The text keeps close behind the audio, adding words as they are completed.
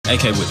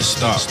AK with the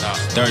stock,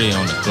 30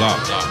 on the Glock,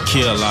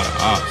 kill a lot of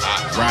ops,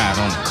 ride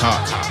on the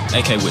cop.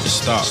 AK with the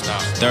stock,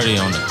 30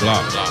 on the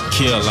Glock,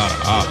 kill a lot of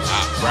ops,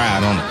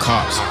 ride on the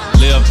cops.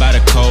 Live by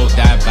the code,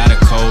 die by the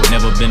code,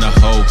 never been a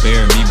hoe,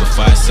 bury me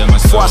before I sell my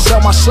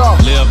soul.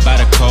 Live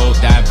by the code,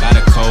 die by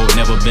the code,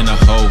 never been a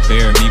hoe,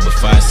 bury me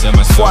before I sell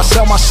my soul.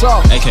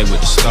 AK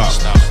with the stock,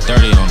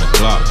 30 on the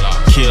Glock,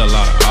 kill a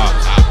lot of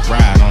ops,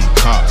 ride on the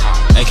cop.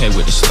 AK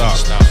with the stock,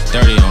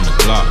 30 on the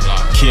Glock,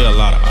 kill a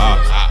lot of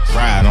ops,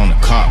 ride on the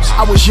cops.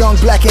 I was young,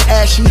 black and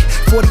ashy,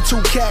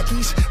 42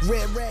 khakis,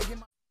 red rag in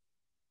my...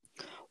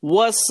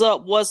 What's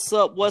up?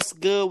 What's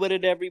good with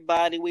it,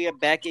 everybody? We are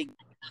back again.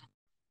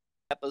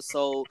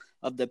 Episode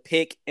of the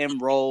Pick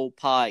and Roll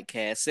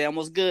podcast. Sam,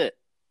 what's good?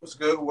 What's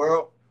good,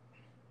 world?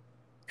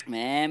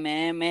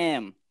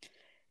 Man.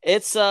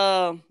 It's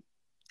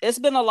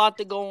been a lot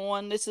to go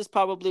on. This is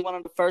probably one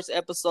of the first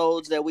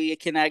episodes that we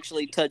can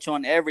actually touch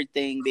on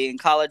everything, being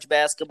college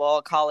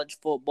basketball, college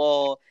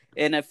football,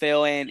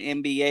 NFL, and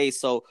NBA.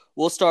 So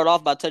we'll start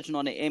off by touching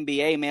on the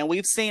NBA, man.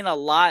 We've seen a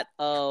lot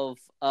of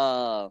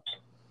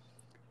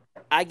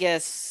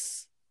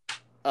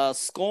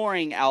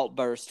scoring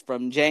outburst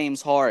from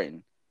James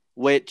Harden,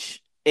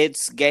 which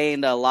it's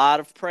gained a lot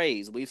of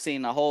praise. We've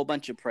seen a whole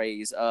bunch of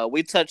praise.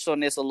 We touched on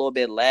this a little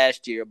bit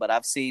last year, but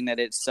I've seen that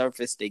it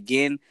surfaced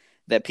again,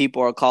 that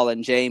people are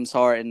calling James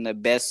Harden the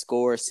best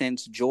scorer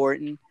since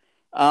Jordan.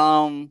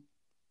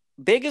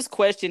 Biggest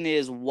question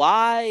is,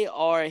 why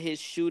are his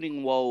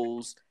shooting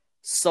woes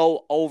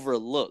so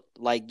overlooked?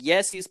 Like,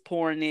 yes, he's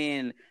pouring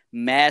in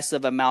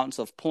massive amounts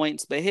of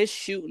points, but his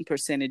shooting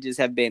percentages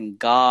have been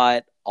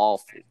god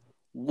awful.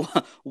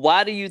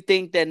 Why do you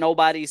think that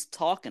nobody's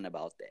talking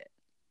about that?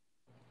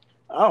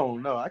 I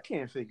don't know. I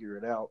can't figure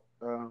it out.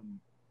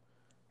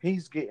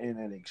 He's getting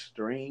an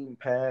extreme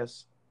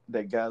pass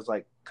that guys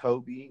like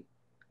Kobe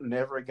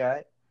never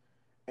got,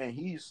 and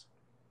he's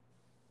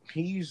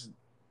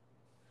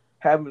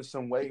having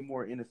some way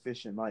more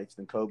inefficient nights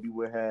than Kobe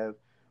would have.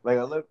 Like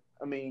 11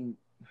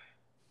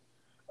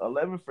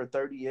 for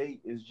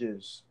 38 is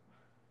just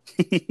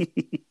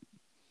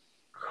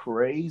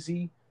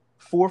crazy.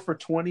 4 for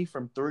 20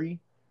 from 3.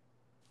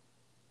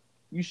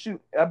 You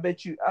shoot. I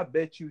bet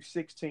you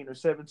 16 or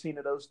 17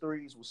 of those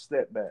threes were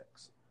step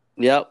backs.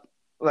 Yep.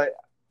 Like,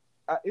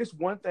 it's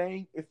one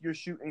thing if you're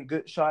shooting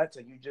good shots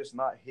and you're just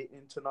not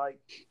hitting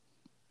tonight.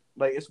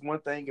 Like, it's one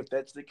thing if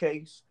that's the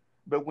case.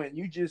 But when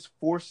you just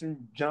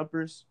forcing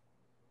jumpers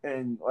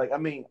and,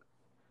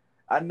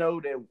 I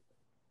know that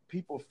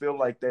people feel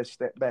like that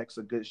step back's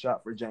a good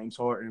shot for James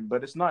Harden,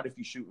 but it's not if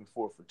you're shooting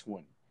 4 for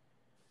 20.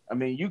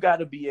 You got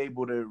to be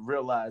able to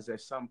realize at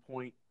some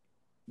point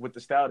with the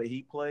style that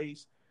he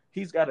plays,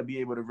 he's got to be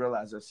able to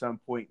realize at some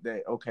point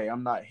that, okay,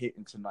 I'm not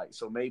hitting tonight.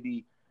 So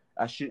maybe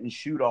I shouldn't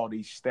shoot all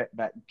these step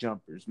back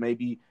jumpers.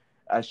 Maybe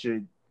I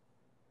should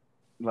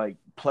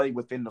play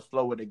within the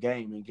flow of the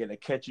game and get a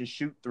catch and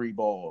shoot 3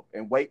 ball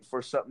and wait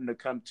for something to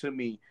come to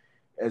me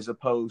as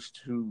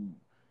opposed to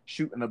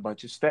shooting a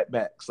bunch of step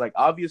backs. Like,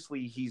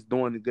 obviously he's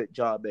doing a good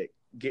job at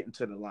getting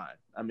to the line.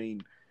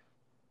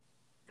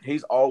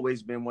 He's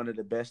always been one of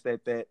the best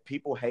at that.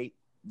 People hate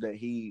that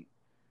he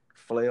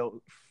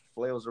flails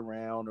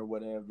around or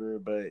whatever,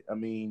 but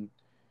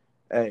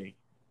hey,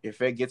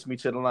 if it gets me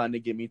to the line, they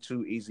give me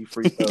 2 easy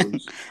free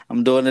throws.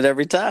 I'm doing it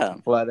every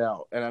time, flat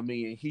out. And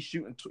he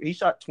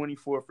shot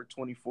 24 for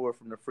 24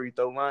 from the free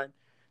throw line.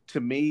 To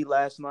me,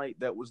 last night,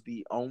 that was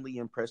the only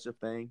impressive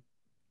thing.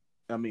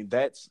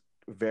 That's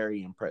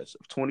very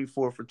impressive.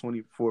 24 for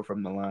 24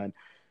 from the line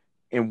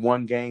in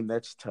one game.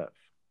 That's tough.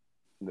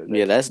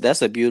 Yeah,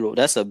 that's a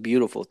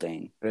beautiful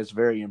thing. That's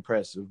very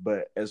impressive.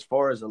 But as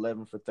far as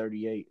 11 for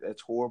 38,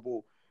 that's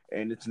horrible.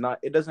 And it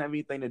doesn't have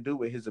anything to do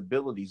with his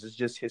abilities. It's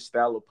just his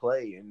style of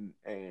play.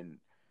 And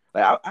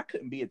I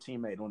couldn't be a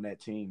teammate on that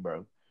team,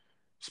 bro.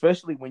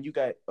 Especially when you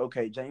got,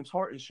 okay, James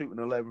Harden shooting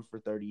 11 for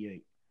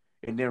 38.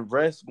 And then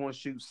Russ going to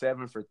shoot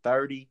 7 for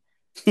 30.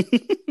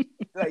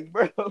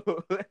 Bro,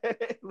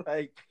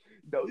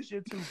 those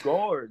your 2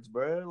 guards,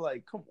 bro.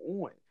 Come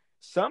on.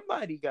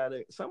 Somebody's got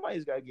to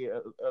get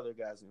other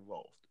guys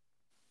involved.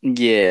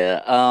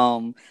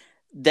 Yeah.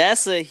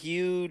 That's a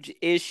huge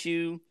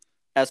issue.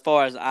 As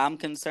far as I'm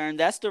concerned,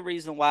 that's the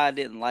reason why I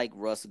didn't like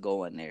Russ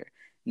going there.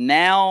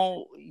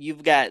 Now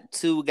you've got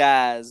 2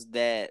 guys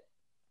that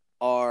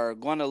are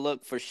going to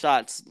look for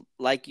shots.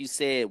 Like you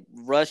said,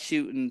 Russ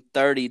shooting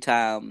 30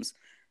 times,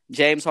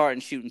 James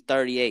Harden shooting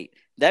 38.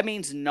 That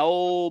means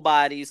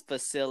nobody's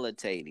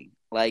facilitating.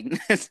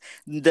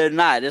 They're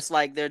not. It's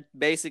like they're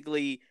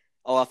basically,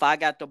 if I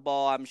got the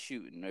ball, I'm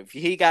shooting. If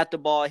he got the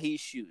ball, he's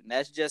shooting.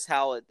 That's just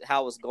how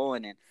it's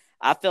going. And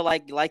I feel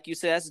like you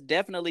said, that's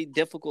definitely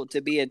difficult to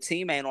be a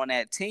teammate on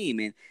that team.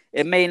 And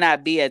it may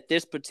not be at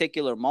this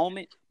particular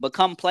moment, but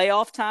come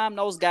playoff time,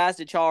 those guys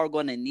that y'all are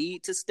going to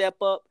need to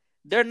step up,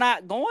 they're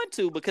not going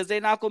to, because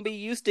they're not going to be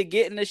used to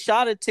getting the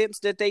shot attempts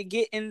that they're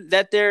getting in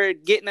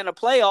the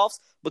playoffs,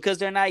 because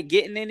they're not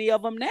getting any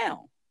of them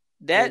now.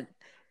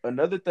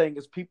 Another thing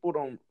is people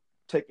don't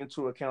take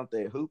into account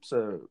that hoops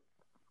a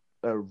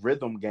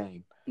rhythm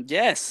game.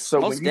 Yes, So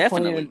when most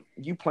definitely.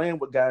 you playing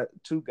with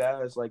two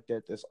guys like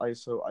that, that's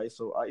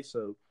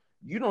ISO.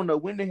 You don't know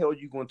when the hell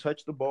you're gonna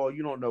touch the ball.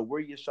 You don't know where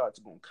your shots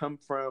are gonna come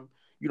from.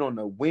 You don't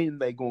know when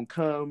they gonna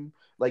come.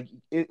 Like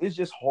it's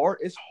just hard.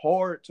 It's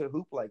hard to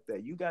hoop like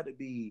that. You got to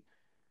be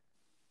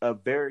a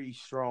very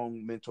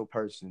strong mental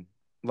person.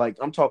 Like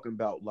I'm talking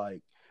about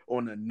like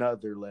on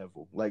another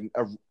level. Like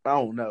I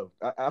don't know.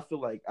 I feel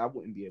like I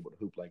wouldn't be able to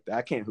hoop like that.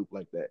 I can't hoop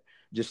like that.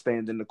 Just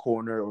stand in the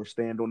corner or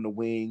stand on the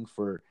wing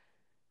for.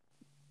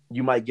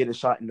 You might get a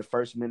shot in the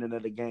first minute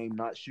of the game,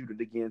 not shoot it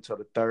again until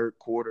the third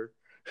quarter.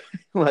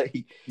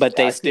 Like But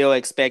they I could, still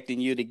expecting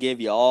you to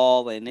give you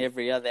all in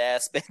every other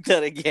aspect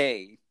of the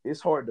game.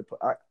 it's hard to put.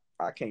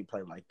 I can't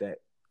play like that.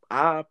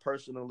 I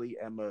personally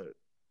am a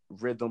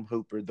rhythm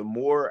hooper. The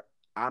more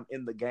I'm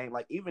in the game,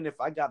 like even if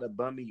I got a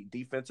bummy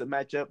defensive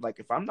matchup, like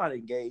if I'm not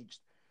engaged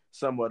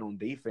somewhat on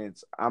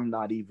defense, I'm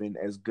not even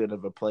as good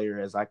of a player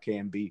as I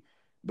can be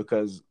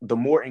because the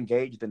more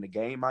engaged in the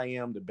game I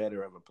am, the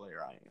better of a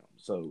player I am.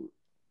 So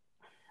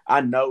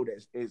I know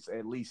that it's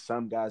at least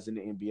some guys in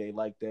the NBA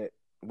like that.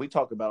 We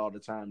talk about all the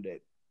time that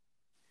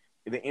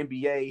the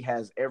NBA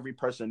has every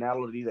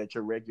personality that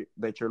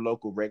your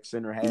local rec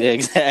center has. They're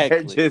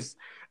Exactly. just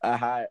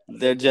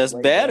They're just just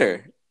way better.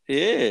 better.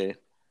 Yeah.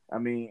 I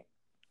mean,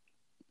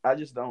 I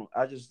just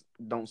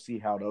don't see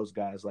how those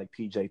guys like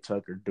PJ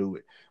Tucker do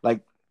it.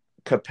 Like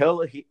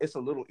Capella, it's a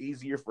little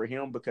easier for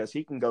him because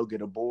he can go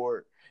get a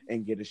board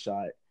and get a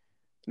shot.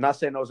 Not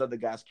saying those other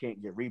guys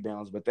can't get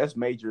rebounds, but that's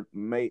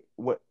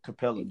what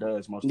Capella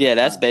does most of Yeah,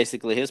 the that's time.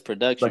 basically his But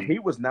production. he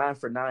was 9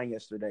 for 9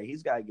 yesterday.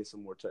 He's got to get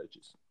some more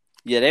touches.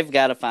 Yeah, they've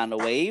got to find a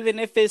way. Even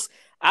if it's,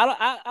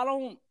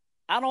 I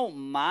don't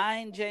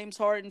mind James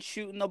Harden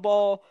shooting the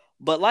ball,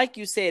 but like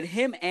you said,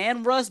 him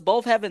and Russ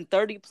both having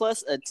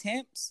 30+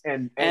 attempts,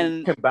 And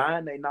and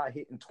combined, they not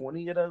hitting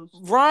 20 of those.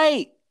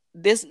 right,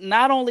 this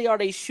not only are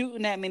they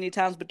shooting that many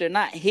times, but they're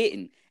not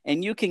hitting,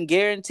 and you can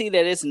guarantee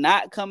that it's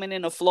not coming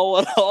in the flow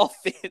of the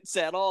offense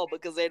at all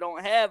because they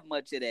don't have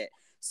much of that.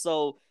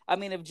 So, I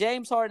mean, if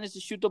James Harden is to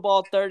shoot the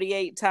ball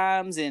 38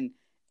 times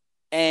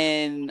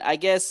and I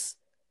guess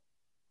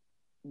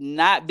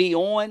not be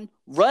on,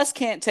 Russ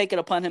can't take it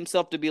upon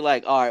himself to be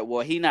like, all right,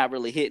 well, he not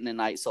really hitting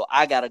tonight, so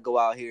I got to go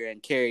out here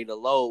and carry the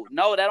load.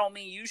 No, that don't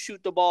mean you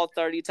shoot the ball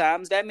 30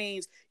 times. That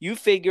means you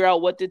figure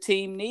out what the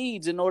team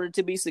needs in order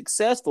to be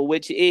successful,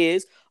 which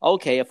is,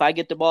 okay, if I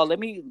get the ball,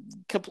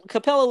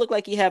 Capella look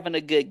like he having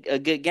a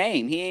good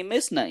game. He ain't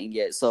missed nothing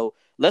yet. So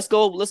let's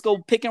go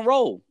pick and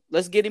roll.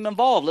 Let's get him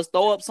involved. Let's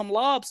throw up some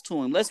lobs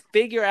to him. Let's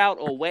figure out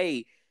a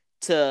way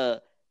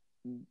to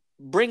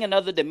bring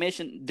another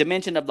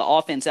dimension of the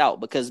offense out,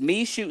 because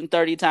me shooting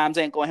 30 times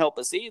ain't going to help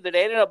us either.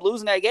 They ended up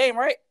losing that game,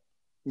 right?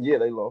 Yeah,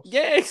 they lost.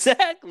 Yeah,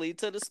 exactly,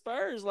 to the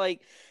Spurs.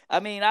 Like, I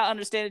mean, I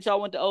understand that y'all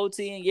went to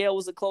OT and yeah, it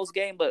was a close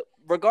game, but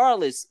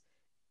regardless,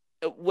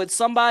 with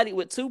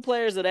two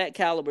players of that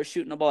caliber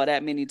shooting the ball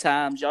that many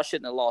times, y'all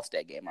shouldn't have lost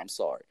that game. I'm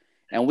sorry.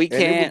 And we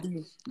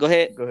can't. Go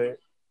ahead. Go ahead.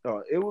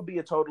 It would be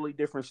a totally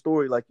different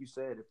story, like you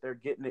said, if they're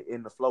getting it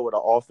in the flow of the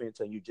offense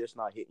and you're just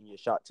not hitting your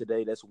shot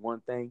today. That's one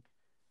thing.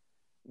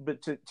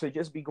 But to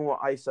just be going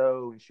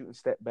ISO and shooting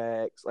step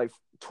backs, like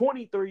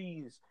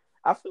 23s,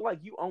 I feel like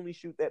you only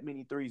shoot that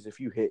many threes if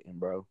you hitting,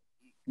 bro.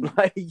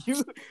 Like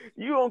you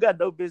don't got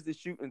no business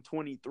shooting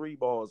 23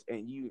 balls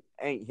and you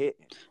ain't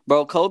hitting.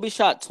 Bro, Kobe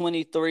shot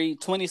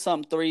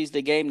 20-something threes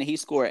the game that he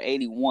scored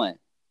 81.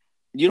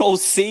 You don't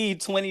see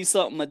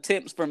 20-something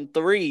attempts from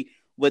three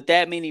with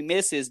that many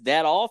misses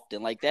that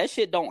often. Like, that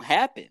shit don't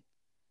happen.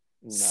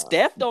 Nah.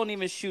 Steph don't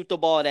even shoot the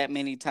ball that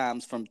many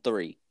times from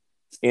three.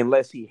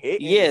 Unless he hit.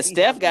 Yeah,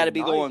 Steph got to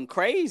be going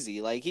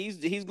crazy. Like,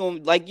 he's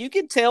going, like, you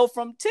can tell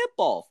from tip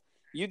off.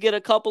 You get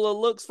a couple of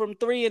looks from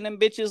three and them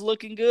bitches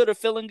looking good or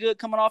feeling good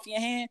coming off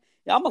your hand.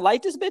 Yeah, I'm going to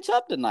light this bitch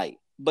up tonight.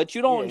 But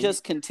you don't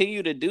just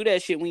continue to do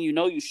that shit when you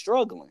know you're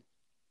struggling.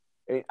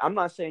 I'm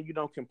not saying you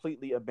don't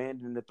completely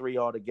abandon the three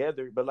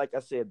altogether, but like I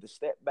said, the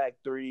step back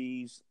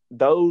threes,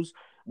 those,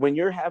 when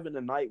you're having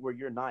a night where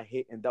you're not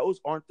hitting, those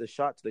aren't the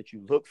shots that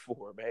you look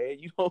for, man.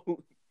 You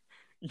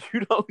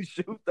don't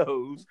shoot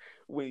those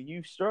when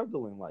you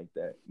struggling like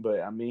that.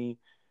 But I mean,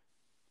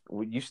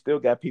 you still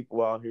got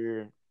people out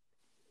here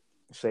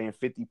saying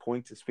 50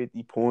 points is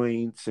 50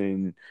 points,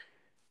 and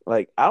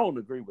like I don't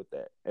agree with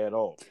that at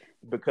all,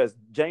 because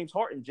James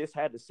Harden just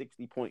had a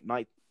 60-point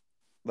night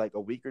like a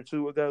week or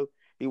two ago.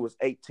 He was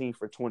 18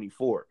 for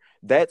 24.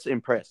 That's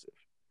impressive.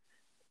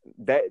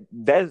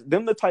 That's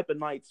them the type of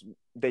nights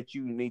that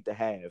you need to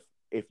have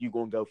if you're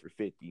going to go for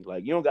 50.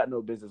 Like, you don't got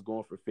no business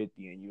going for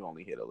 50 and you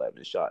only hit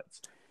 11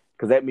 shots,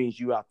 because that means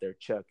you out there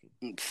chucking.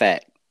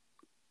 Fact.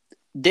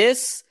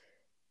 This,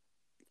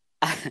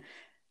 I'm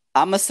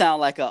going to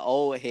sound like an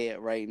old head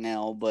right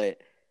now,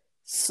 but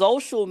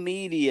social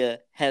media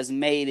has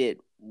made it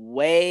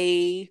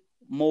way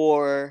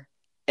more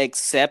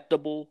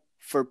acceptable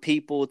for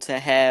people to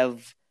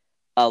have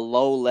a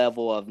low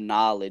level of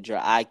knowledge or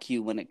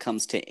IQ when it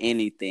comes to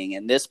anything.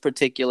 In this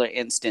particular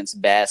instance,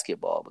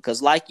 basketball.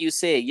 Because like you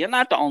said, you're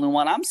not the only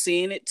one. I'm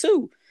seeing it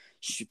too.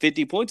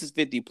 50 points is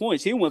 50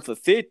 points. He went for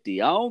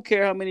 50. I don't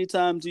care how many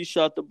times he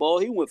shot the ball.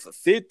 He went for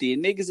 50,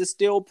 and niggas is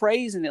still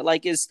praising it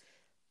like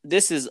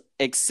this is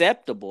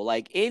acceptable.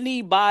 Like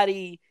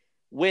anybody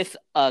with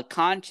a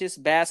conscious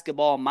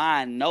basketball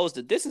mind knows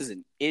that this is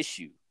an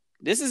issue.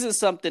 This isn't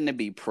something to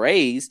be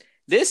praised.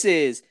 This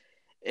is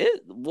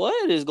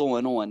what is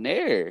going on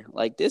there?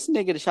 Like this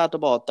nigga shot the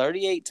ball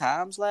 38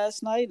 times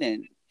last night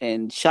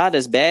and shot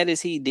as bad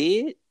as he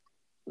did.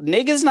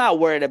 Niggas not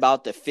worried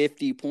about the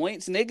 50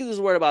 points. Niggas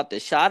is worried about the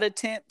shot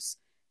attempts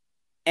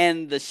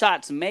and the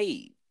shots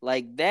made.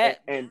 Like that.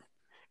 And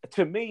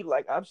to me,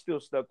 like I'm still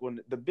stuck on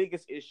the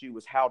biggest issue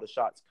is how the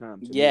shots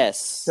come.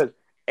 Yes. Because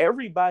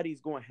everybody's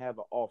going to have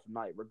an off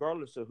night,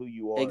 regardless of who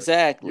you are.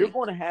 Exactly. You're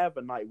going to have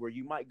a night where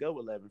you might go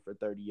 11 for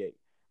 38.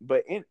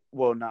 But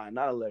not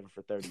 11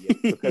 for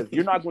 38 because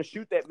you're not going to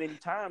shoot that many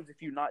times if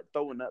you're not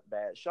throwing up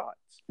bad shots.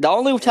 The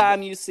only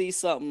time you see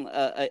something,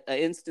 an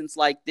instance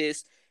like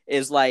this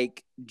is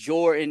like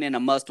Jordan in a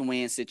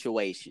must-win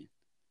situation.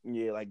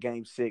 Yeah, like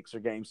game 6 or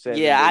game 7.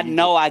 Yeah, I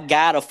know I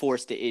got to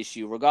force the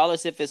issue.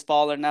 Regardless if it's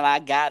fall or not, I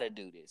got to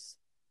do this.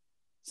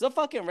 It's a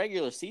fucking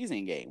regular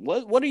season game.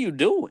 What are you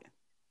doing?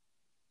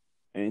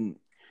 And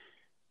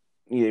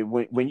yeah,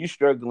 when you're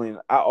struggling,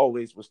 I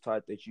always was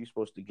taught that you're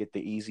supposed to get the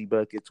easy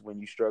buckets when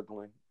you're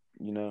struggling,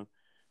 you know.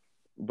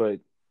 But,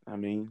 I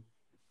mean,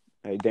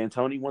 hey,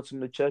 D'Antoni wants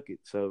him to chuck it.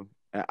 So,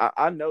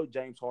 I know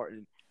James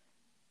Harden,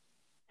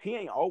 he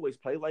ain't always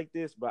played like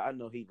this, but I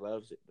know he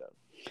loves it,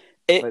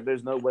 though. Like,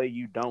 there's no way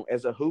you don't.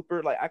 As a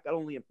hooper, like, I could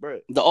only –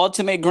 bro. The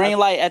ultimate green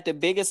light at the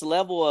biggest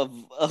level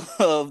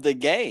of the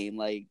game.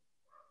 Like,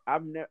 I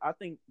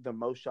think the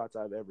most shots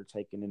I've ever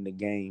taken in the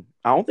game.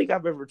 I don't think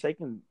I've ever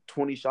taken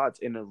 20 shots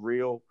in a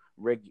real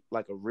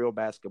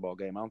basketball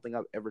game. I don't think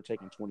I've ever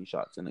taken 20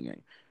 shots in a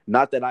game.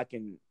 Not that I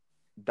can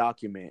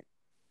document.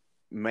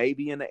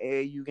 Maybe in the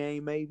AAU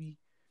game, maybe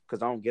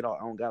because I don't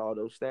got all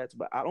those stats.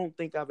 But I don't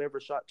think I've ever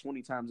shot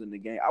 20 times in the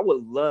game. I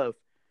would love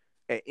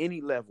at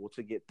any level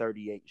to get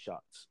 38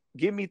 shots.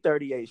 Give me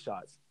 38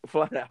 shots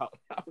flat out.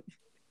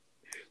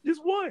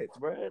 Just once,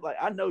 bro. Like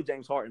I know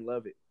James Harden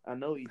love it. I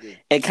know he did.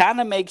 It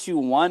kind of makes you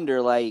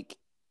wonder, like,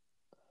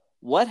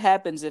 what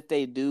happens if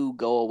they do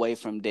go away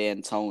from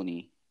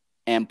D'Antoni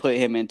and put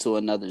him into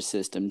another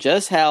system?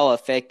 Just how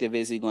effective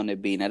is he going to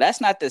be? Now,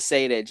 that's not to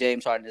say that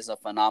James Harden is a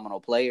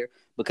phenomenal player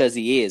because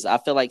he is. I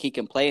feel like he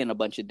can play in a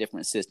bunch of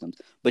different systems.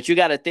 But you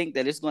got to think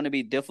that it's going to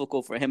be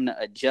difficult for him to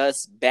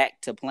adjust back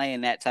to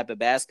playing that type of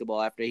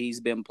basketball after he's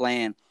been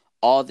playing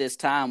all this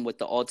time with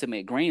the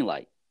ultimate green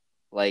light.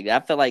 Like, I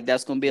feel like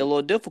that's going to be a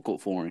little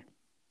difficult for him.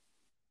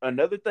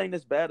 Another thing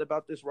that's bad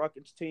about this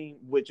Rockets team,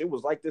 which it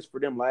was like this for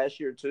them last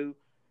year too,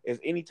 is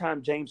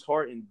anytime James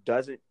Harden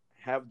doesn't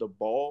have the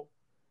ball,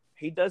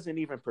 he doesn't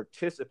even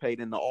participate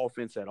in the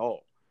offense at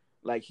all.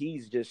 Like,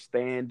 he's just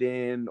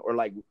standing or,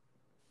 like,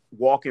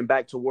 walking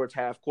back towards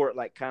half court,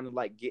 like, kind of,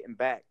 like, getting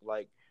back.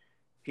 Like,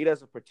 he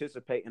doesn't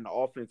participate in the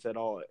offense at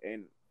all.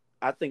 And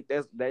I think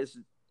that's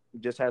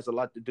just has a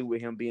lot to do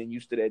with him being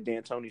used to that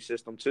D'Antoni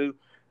system too.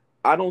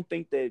 I don't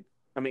think that –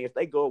 I mean, if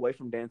they go away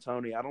from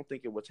D'Antoni, I don't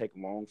think it would take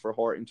long for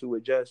Harden to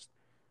adjust.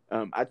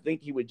 I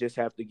think he would just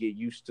have to get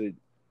used to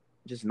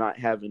just not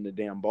having the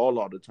damn ball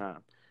all the time.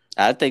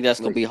 I think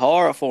that's going to be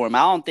hard for him. I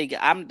don't think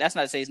 – that's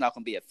not to say he's not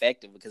going to be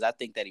effective because I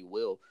think that he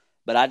will.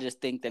 But I just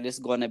think that it's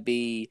going to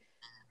be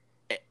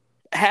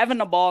 – having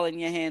the ball in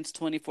your hands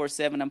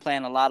 24/7 and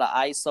playing a lot of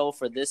ISO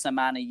for this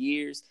amount of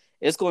years,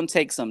 it's going to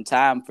take some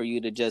time for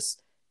you to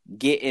just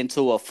get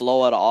into a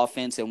flow of the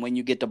offense and when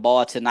you get the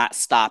ball to not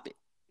stop it.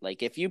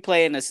 Like, if you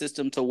play in a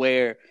system to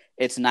where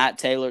it's not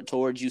tailored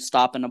towards you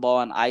stopping the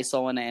ball and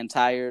ISOing the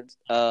entire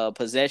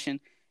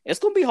possession, it's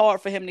going to be hard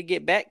for him to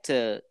get back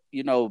to,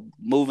 you know,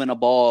 moving the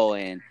ball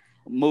and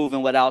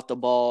moving without the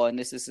ball and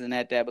this and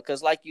that.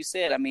 Because like you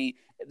said, I mean,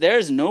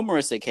 there's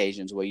numerous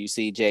occasions where you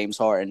see James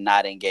Harden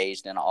not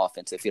engaged in an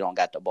offense if he don't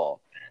got the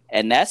ball.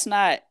 And that's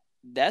not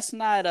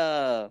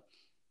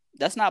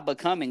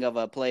becoming of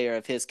a player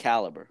of his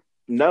caliber.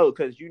 No,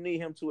 because you need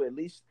him to at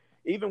least,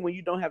 even when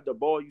you don't have the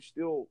ball, you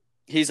still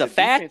 – he's a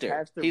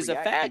factor. He's a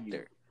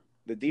factor.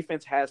 The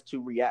defense has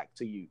to react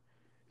to you.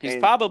 He's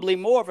probably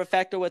more of a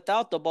factor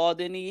without the ball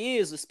than he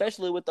is,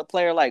 especially with a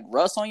player like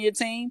Russ on your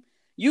team.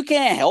 You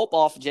can't help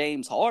off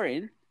James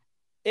Harden.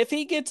 If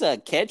he gets a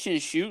catch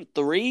and shoot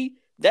 3,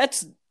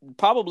 that's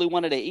probably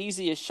one of the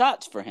easiest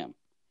shots for him.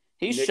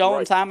 He's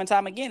shown time and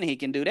time again he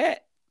can do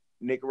that.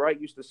 Nick Wright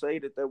used to say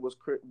that was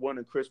one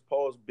of Chris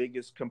Paul's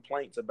biggest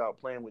complaints about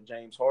playing with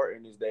James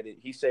Harden is that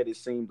he said it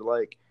seemed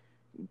like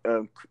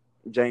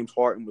James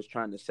Harden was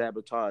trying to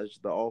sabotage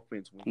the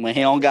offense when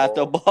he don't got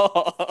the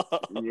ball.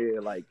 Yeah,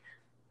 like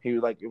he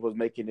was like it was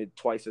making it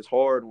twice as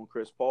hard on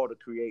Chris Paul to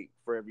create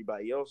for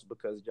everybody else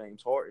because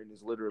James Harden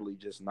is literally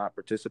just not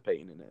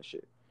participating in that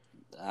shit.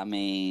 I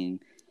mean,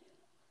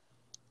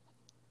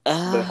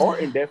 but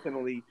Harden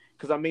definitely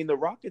because I mean the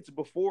Rockets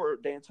before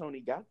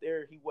D'Antoni got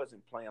there, he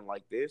wasn't playing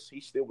like this.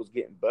 He still was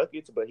getting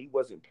buckets, but he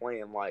wasn't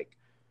playing like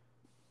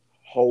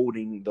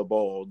holding the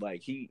ball.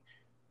 Like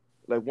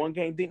Like one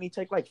game, didn't he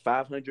take like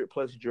 500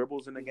 plus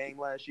dribbles in the game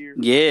last year?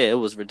 Yeah, it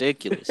was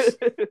ridiculous.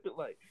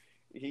 Like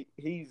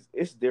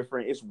it's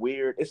different. It's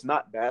weird. It's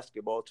not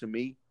basketball to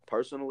me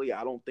personally.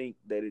 I don't think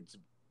that it's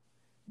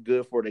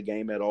good for the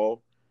game at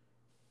all.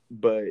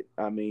 But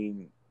I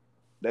mean,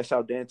 that's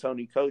how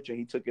D'Antoni coached, and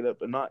he took it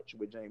up a notch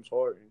with James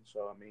Harden.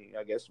 So I mean,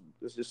 I guess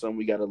it's just something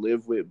we got to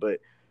live with. But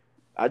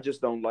I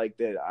just don't like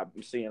that.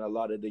 I'm seeing a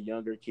lot of the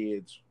younger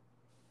kids,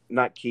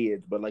 not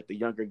kids, but like the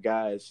younger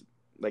guys,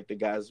 like the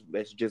guys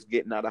that's just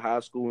getting out of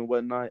high school and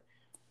whatnot,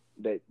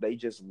 that they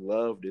just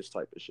love this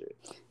type of shit.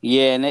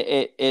 Yeah, and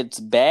it's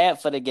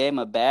bad for the game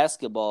of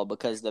basketball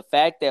because the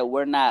fact that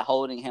we're not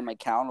holding him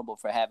accountable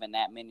for having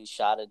that many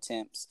shot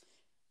attempts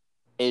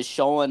is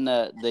showing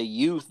the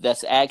youth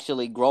that's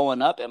actually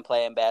growing up and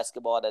playing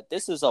basketball that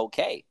this is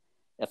okay.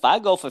 If I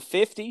go for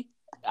 50,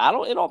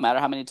 it don't matter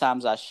how many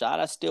times I shot,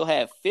 I still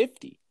have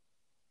 50.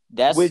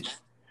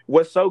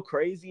 What's so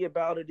crazy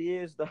about it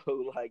is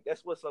though, like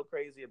that's what's so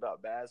crazy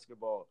about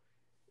basketball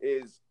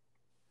is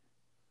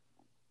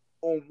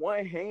on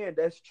one hand,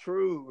 that's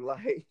true.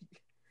 Like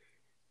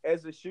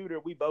as a shooter,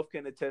 we both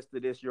can attest to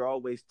this. You're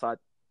always taught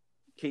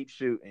keep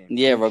shooting.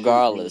 Yeah, keep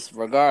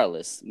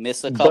regardless.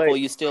 Miss a But couple,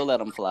 you still let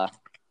them fly.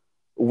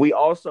 we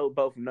also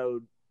both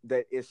know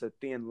that it's a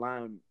thin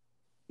line.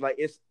 Like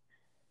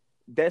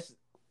that's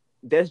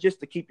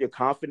just to keep your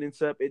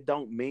confidence up. It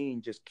don't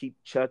mean just keep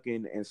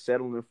chucking and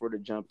settling for the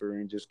jumper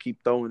and just keep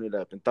throwing it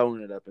up and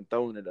throwing it up and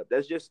throwing it up.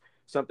 That's just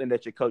something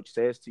that your coach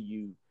says to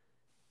you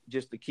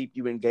just to keep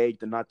you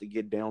engaged and not to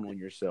get down on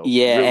yourself.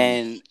 Yeah,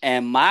 really.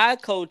 and my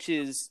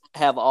coaches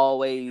have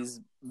always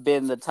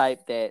been the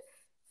type that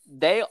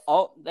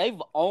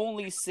they've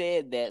only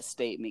said that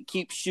statement,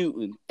 keep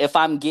shooting, if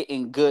I'm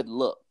getting good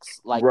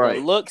looks. Like the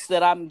Right. looks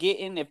that I'm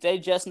getting, if they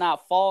just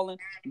not falling,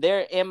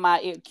 they're in my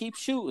ear. Keep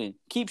shooting.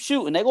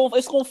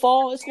 It's gonna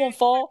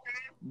fall.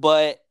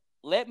 But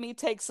let me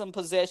take some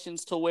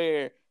possessions to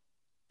where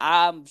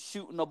I'm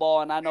shooting the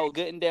ball and I know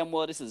good and damn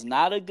well this is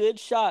not a good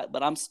shot,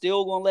 but I'm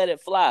still gonna let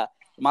it fly.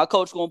 My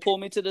coach gonna pull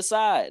me to the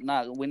side.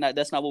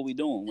 That's not what we're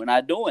doing. We're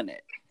not doing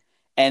it.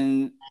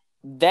 And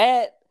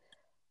that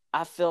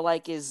I feel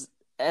like is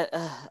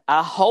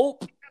I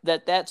hope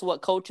that that's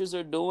what coaches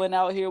are doing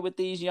out here with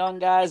these young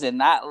guys and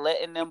not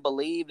letting them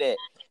believe that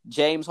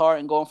James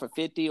Harden going for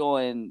 50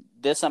 on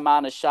this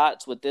amount of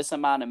shots with this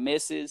amount of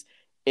misses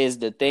is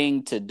the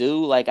thing to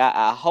do. Like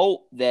I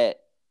hope that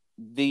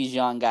these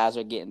young guys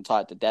are getting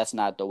taught that that's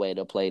not the way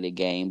to play the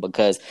game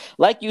because,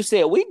 like you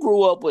said, we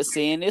grew up with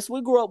seeing this.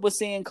 We grew up with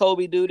seeing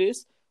Kobe do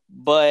this,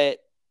 but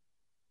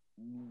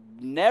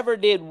never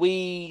did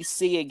we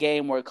see a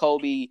game where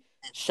Kobe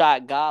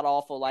shot god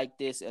awful like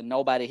this and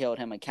nobody held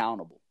him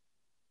accountable.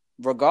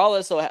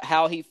 Regardless of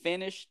how he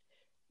finished,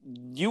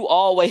 you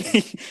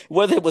always,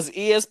 whether it was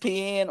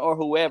ESPN or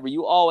whoever,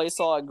 you always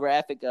saw a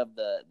graphic of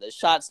the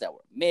shots that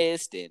were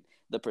missed and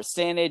the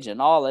percentage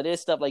and all of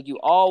this stuff. Like you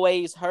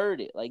always heard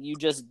it, like you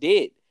just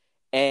did.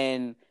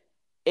 And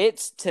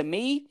to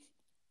me,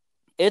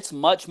 it's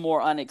much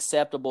more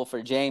unacceptable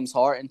for James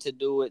Harden to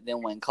do it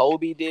than when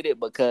Kobe did it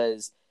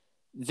because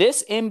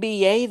this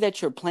NBA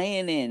that you're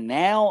playing in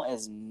now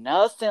is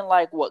nothing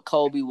like what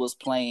Kobe was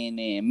playing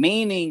in.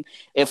 Meaning,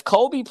 if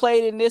Kobe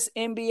played in this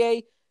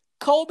NBA,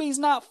 Kobe's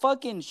not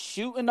fucking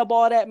shooting the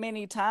ball that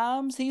many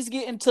times. He's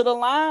getting to the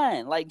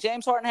line. Like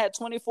James Harden had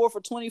 24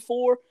 for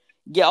 24.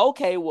 Yeah,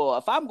 okay, well,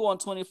 if I'm going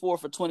 24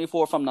 for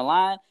 24 from the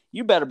line,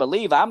 you better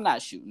believe I'm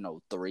not shooting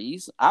no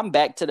threes. I'm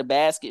back to the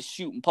basket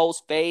shooting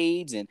post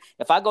fades. And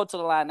if I go to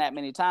the line that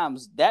many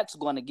times, that's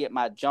going to get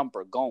my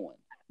jumper going.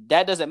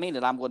 That doesn't mean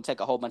that I'm going to take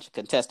a whole bunch of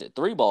contested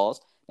three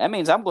balls. That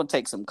means I'm going to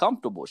take some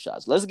comfortable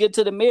shots. Let's get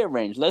to the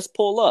mid-range. Let's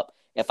pull up.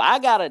 If I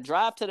got to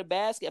drive to the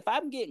basket, if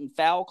I'm getting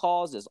foul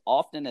calls as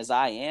often as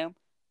I am,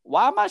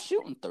 why am I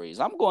shooting threes?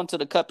 I'm going to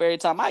the cup every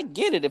time. I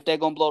get it if they're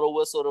going to blow the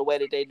whistle the way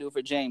that they do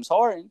for James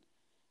Harden.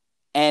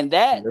 And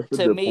that,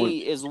 to me,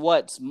 is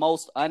what's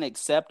most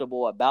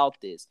unacceptable about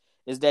this,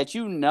 is that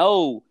you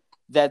know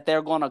that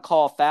they're going to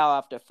call foul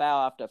after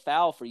foul after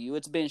foul for you.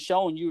 It's been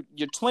shown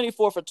you're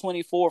 24 for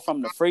 24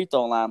 from the free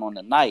throw line on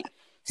the night.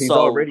 He's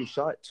already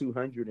shot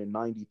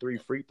 293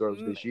 free throws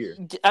this year.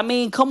 I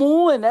mean, come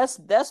on.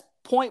 That's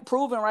point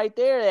proven right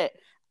there that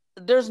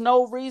there's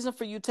no reason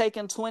for you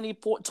taking 20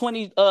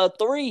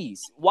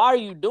 threes. Why are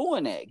you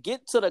doing that?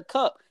 Get to the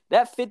cup.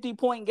 That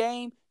 50-point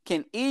game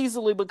can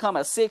easily become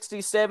a 60,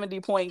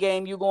 70-point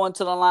game you going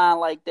to the line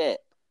like that.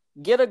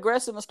 Get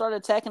aggressive and start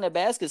attacking the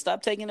basket.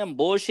 Stop taking them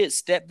bullshit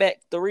step-back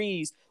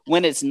threes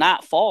when it's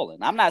not falling.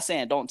 I'm not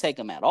saying don't take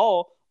them at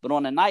all, but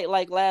on a night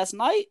like last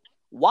night,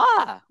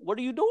 why? What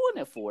are you doing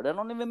it for? That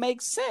don't even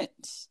make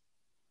sense.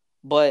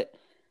 But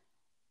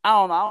I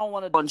don't know. I don't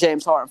want to go on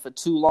James Harden for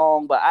too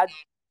long, but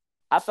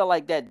I feel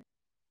like that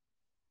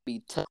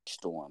be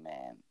touched on,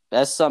 man.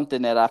 That's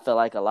something that I feel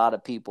like a lot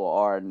of people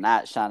are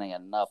not shining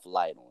enough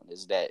light on,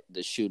 is that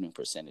the shooting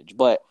percentage.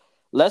 But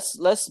let's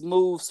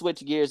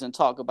switch gears and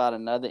talk about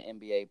another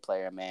NBA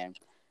player, man.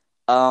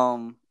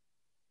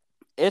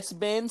 it's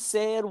been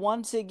said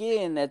once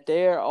again that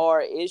there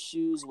are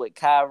issues with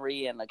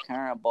Kyrie and the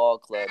current ball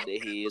club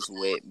that he is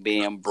with,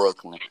 being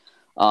Brooklyn.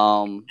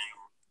 Um,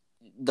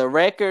 the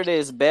record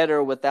is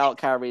better without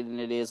Kyrie than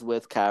it is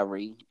with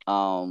Kyrie.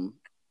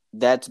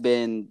 That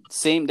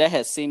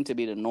has seemed to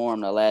be the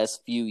norm the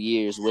last few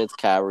years with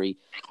Kyrie.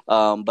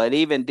 But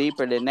even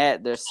deeper than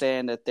that, they're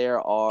saying that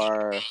there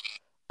are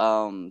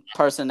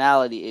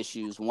personality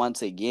issues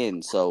once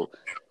again. So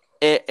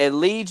it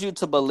leads you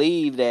to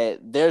believe that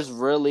there's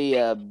really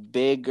a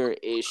bigger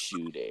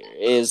issue there.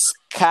 Is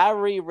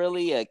Kyrie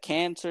really a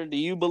cancer? Do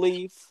you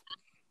believe?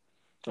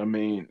 I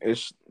mean,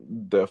 it's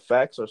the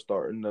facts are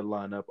starting to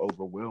line up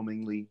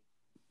overwhelmingly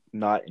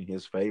not in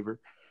his favor.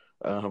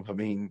 I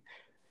mean,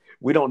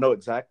 we don't know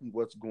exactly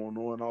what's going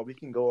on. All we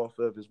can go off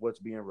of is what's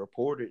being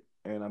reported.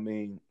 And I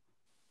mean,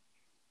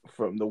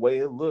 from the way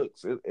it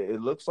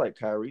looks like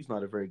Kyrie's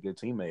not a very good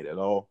teammate at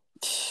all.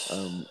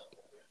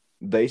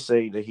 They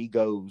say that he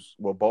goes.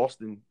 Well,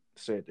 Boston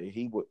said that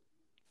he would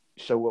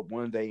show up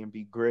one day and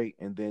be great,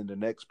 and then the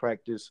next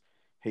practice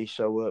he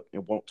show up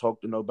and won't talk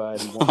to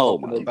nobody. Won't Oh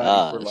talk to my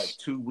nobody for like gosh.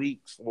 2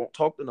 weeks. Won't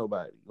talk to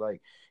nobody.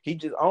 Like he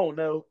just, I don't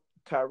know.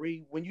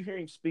 Kyrie, when you hear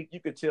him speak,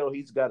 you can tell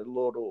he's got a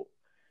little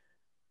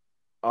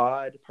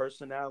odd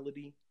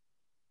personality.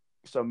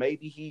 So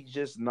maybe he's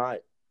just not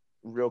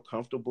real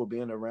comfortable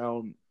being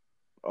around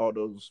all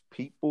those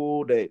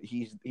people that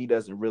he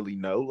doesn't really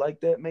know like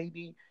that.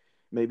 Maybe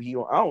he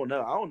don't. I don't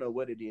know. I don't know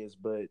what it is,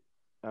 but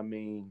I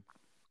mean,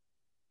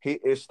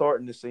 it's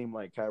starting to seem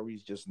like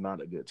Kyrie's just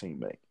not a good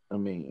teammate. I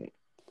mean,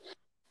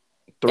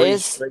 three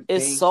It's straight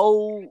it's things.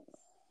 so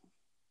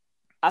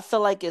I feel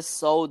like it's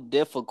so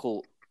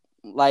difficult.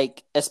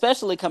 Like,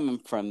 especially coming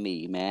from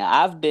me, man.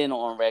 I've been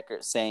on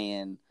record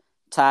saying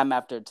time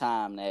after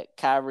time that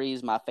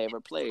Kyrie's my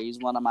favorite player. He's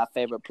one of my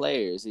favorite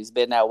players. He's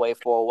been that way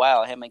for a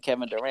while. Him and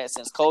Kevin Durant.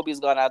 Since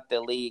Kobe's gone out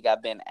the league,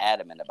 I've been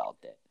adamant about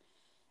that.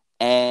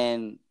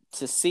 And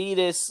to see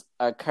this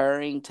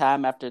occurring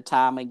time after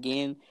time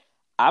again,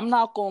 I'm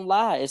not gonna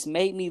lie, it's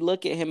made me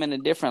look at him in a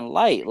different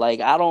light. Like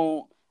I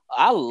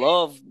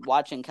love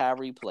watching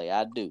Kyrie play.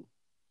 I do.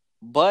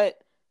 But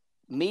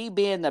me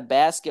being the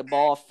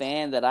basketball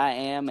fan that I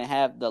am and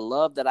have the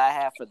love that I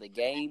have for the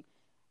game,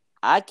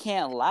 I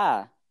can't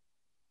lie.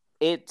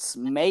 It's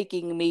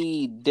making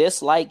me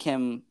dislike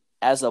him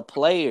as a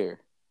player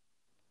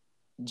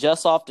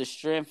just off the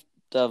strength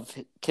of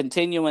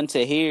continuing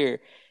to hear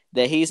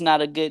that he's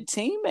not a good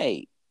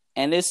teammate.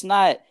 And it's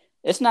not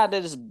that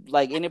it's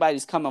like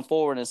anybody's coming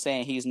forward and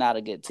saying he's not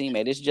a good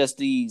teammate. It's just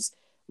these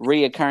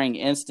reoccurring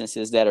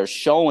instances that are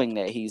showing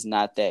that he's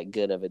not that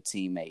good of a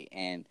teammate.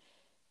 And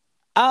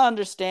I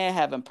understand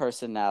having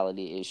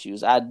personality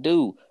issues. I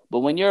do. But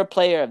when you're a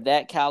player of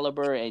that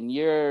caliber and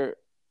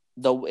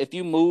if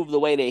you move the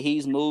way that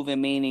he's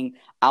moving, meaning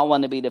I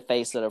want to be the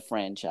face of the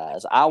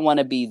franchise. I want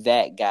to be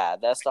that guy.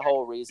 That's the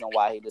whole reason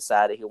why he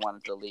decided he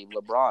wanted to leave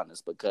LeBron,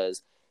 is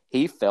because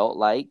he felt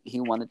like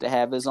he wanted to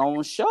have his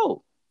own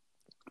show.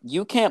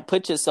 You can't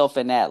put yourself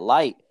in that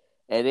light,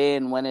 and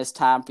then when it's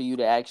time for you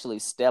to actually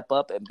step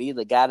up and be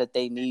the guy that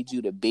they need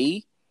you to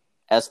be,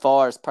 as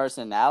far as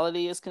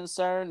personality is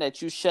concerned,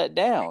 that you shut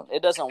down.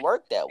 It doesn't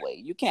work that way.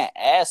 You can't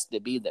ask to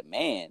be the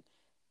man,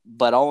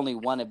 but only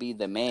want to be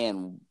the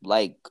man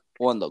like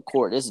on the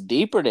court. It's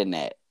deeper than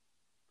that.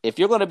 If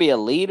you're going to be a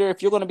leader,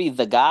 if you're going to be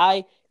the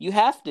guy, you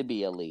have to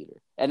be a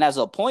leader. And as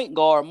a point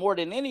guard, more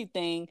than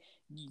anything,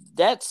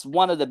 that's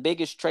one of the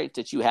biggest traits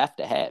that you have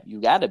to have. You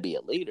got to be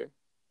a leader,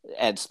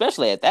 and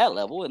especially at that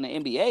level in the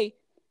NBA.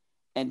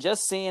 And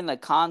just seeing the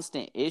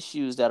constant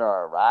issues that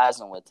are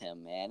arising with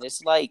him, man,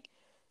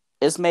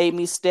 it's made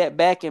me step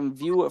back and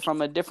view it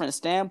from a different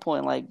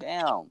standpoint. Like,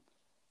 damn,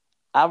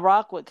 I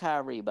rock with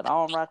Kyrie, but I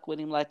don't rock with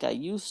him like I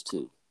used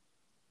to.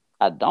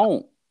 I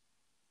don't.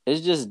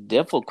 It's just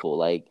difficult.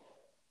 Like,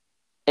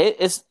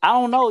 it's I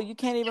don't know. You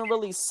can't even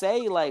really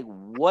say like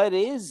what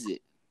is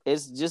it.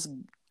 It's just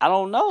I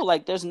don't know.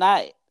 Like, there's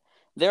no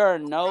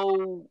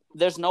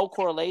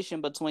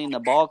correlation between the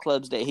ball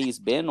clubs that he's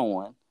been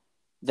on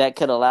that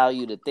could allow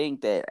you to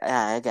think that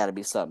it got to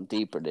be something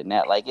deeper than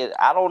that. Like,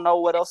 I don't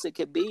know what else it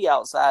could be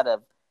outside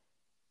of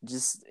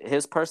just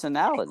his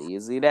personality.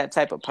 Is he that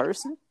type of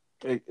person?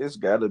 It's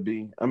got to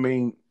be. I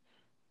mean,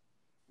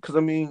 because I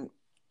mean,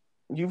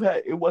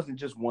 it wasn't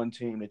just one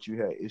team that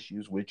you had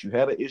issues with. You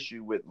had an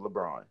issue with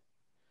LeBron.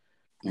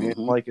 You didn't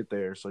Mm-hmm. like it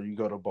there, so you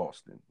go to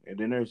Boston, and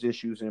then there's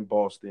issues in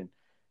Boston.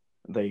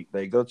 They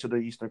go to the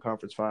Eastern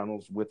Conference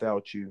Finals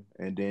without you,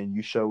 and then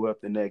you show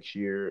up the next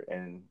year,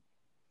 and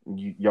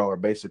y'all are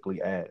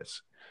basically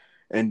ass.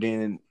 And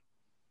then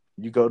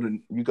you go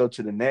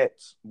to the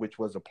Nets, which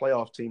was a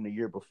playoff team the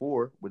year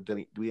before with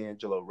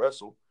D'Angelo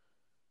Russell.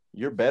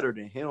 You're better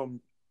than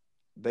him.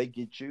 They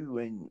get you,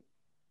 and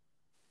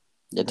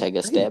To take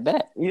a step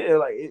back. yeah,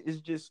 like it's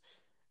just.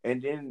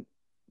 And then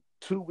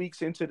 2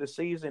 weeks into the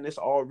season, it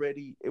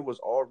was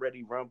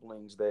already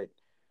rumblings that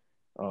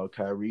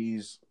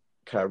Kyrie's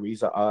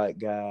an odd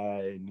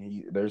guy,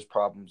 and there's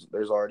problems.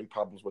 There's already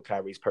problems with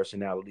Kyrie's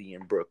personality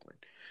in Brooklyn.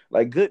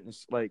 Like,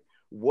 goodness, like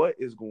what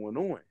is going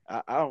on?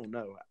 I don't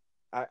know.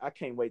 I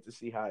can't wait to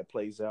see how it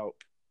plays out.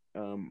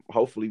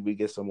 Hopefully we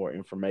get some more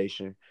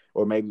information,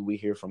 or maybe we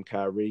hear from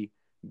Kyrie.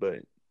 But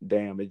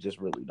damn, it just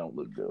really don't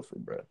look good for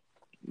bro.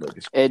 Look,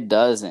 It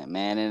doesn't,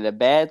 man. And the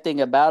bad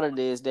thing about it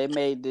is they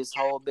made this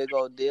whole big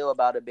old deal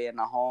about it being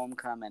a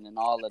homecoming and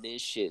all of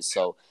this shit.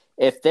 So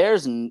if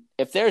there's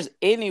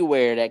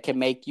anywhere that can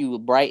make you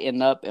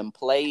brighten up and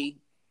play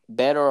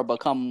better or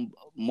become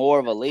more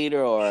of a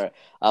leader or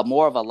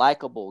more of a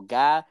likable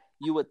guy,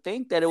 you would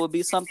think that it would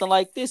be something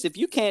like this. If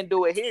you can't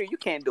do it here, you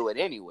can't do it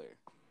anywhere.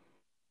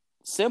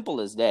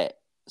 Simple as that.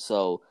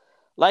 So,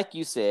 like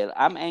you said,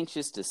 I'm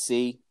anxious to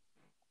see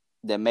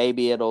that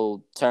maybe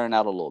it'll turn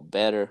out a little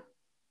better.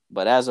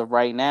 But as of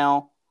right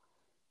now,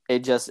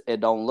 it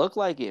don't look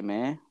like it,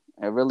 man.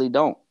 It really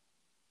don't.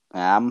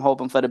 And I'm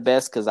hoping for the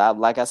best because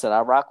like I said, I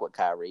rock with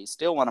Kyrie. He's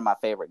still one of my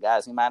favorite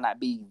guys. He might not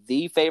be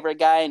the favorite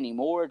guy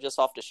anymore, just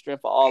off the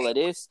strength of all of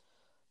this,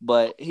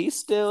 but he's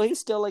still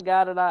a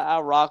guy that I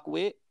rock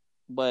with.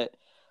 But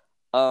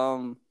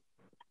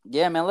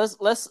yeah, man, let's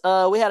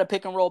we had a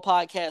pick and roll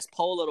podcast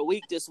poll of the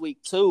week this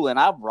week too, and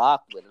I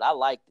rocked with it. I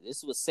liked it.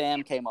 This was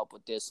Sam came up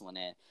with this one,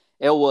 and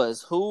it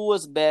was who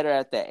was better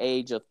at the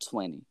age of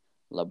 20,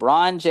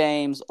 LeBron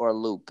James or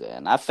Luka?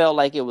 And I felt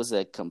like it was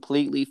a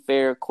completely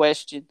fair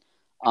question.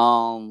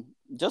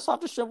 Just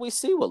off the strength, we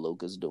see what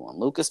Luka's doing.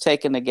 Luka's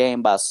taking the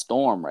game by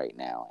storm right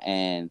now,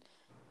 and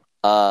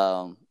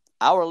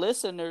our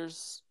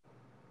listeners,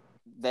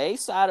 they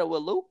sided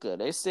with Luka.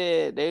 They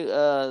said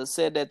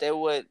that they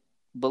would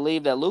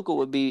believe that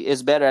Luka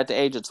is better at the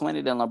age of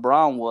 20 than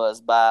LeBron was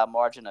by a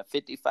margin of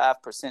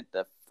 55%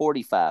 to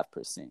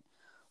 45%.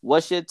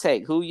 What's your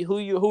take? Who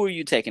are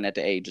you taking at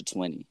the age of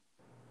 20?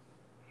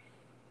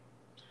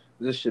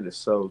 this shit is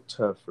so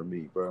tough for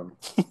me, bro.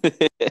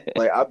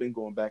 Like I've been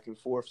going back and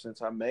forth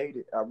since I made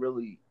it. I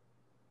really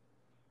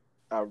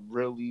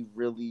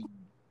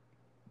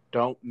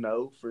don't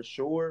know for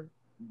sure.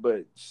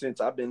 But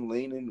since I've been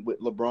leaning with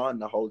LeBron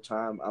the whole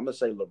time, I'm gonna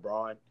say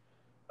LeBron.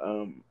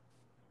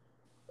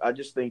 I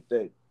just think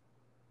that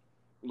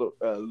look,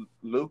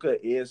 Luka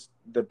his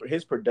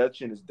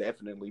production is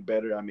definitely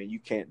better. I mean, you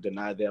can't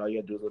deny that. All you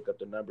have to do is look up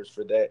the numbers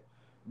for that.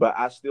 But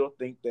I still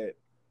think that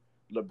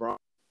LeBron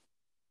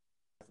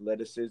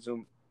athleticism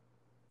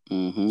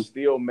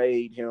still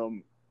made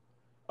him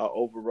an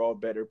overall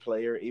better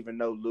player, even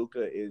though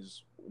Luka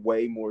is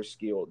way more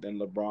skilled than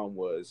LeBron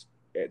was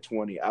at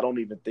 20. I don't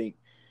even think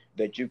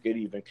that you could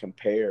even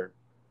compare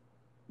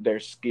their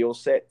skill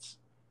sets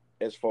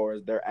as far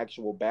as their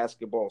actual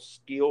basketball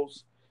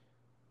skills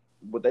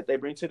what that they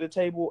bring to the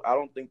table. I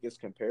don't think it's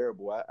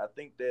comparable. I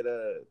think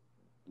that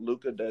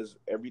Luka does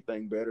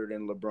everything better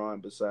than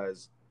LeBron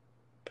besides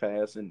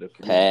pass and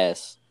defend.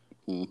 Pass.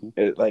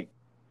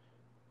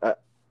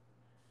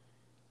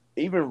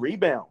 Even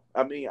rebound.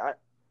 I mean,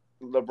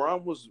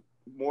 LeBron was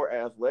more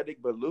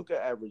athletic, but Luka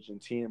averaging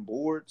 10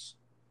 boards,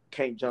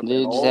 can't jump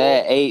at all. He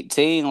had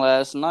 18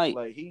 last night.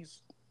 Like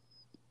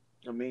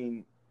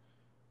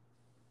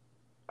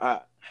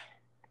I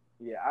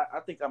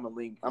think I'm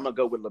gonna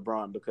go with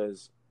LeBron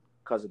because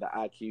of the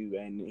IQ,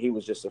 and he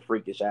was just a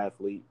freakish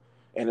athlete,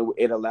 and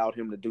it allowed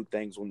him to do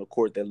things on the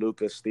court that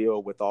Luka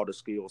still, with all the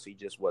skills, he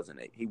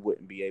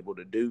wouldn't be able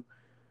to do.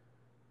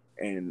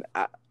 And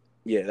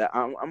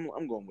I'm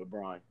going with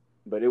Brian,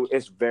 but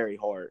it's very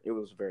hard. It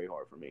was very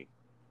hard for me.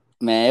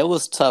 Man, it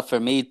was tough for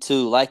me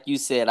too. Like you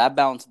said, I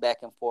bounced back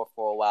and forth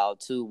for a while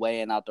too,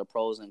 weighing out the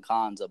pros and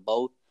cons of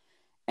both.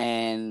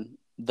 And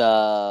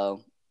the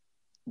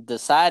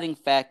deciding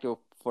factor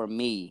for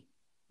me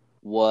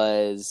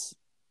was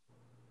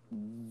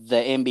the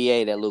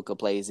NBA that Luka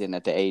plays in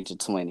at the age of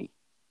 20.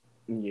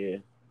 Yeah.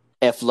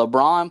 If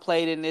LeBron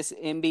played in this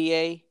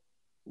NBA,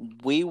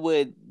 we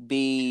would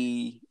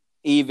be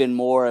even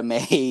more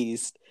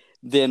amazed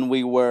than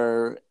we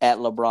were at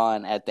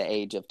LeBron at the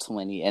age of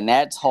 20. And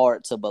that's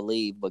hard to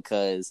believe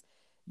because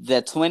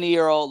the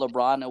 20-year-old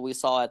LeBron that we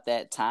saw at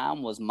that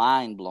time was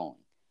mind-blowing.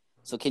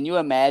 So can you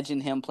imagine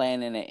him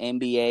playing in an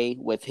NBA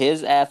with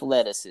his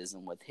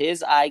athleticism, with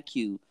his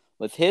IQ,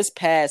 with his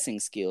passing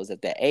skills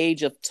at the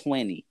age of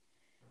 20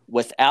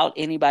 without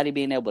anybody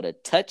being able to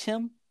touch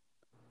him?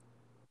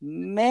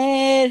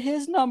 Man,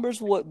 his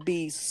numbers would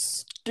be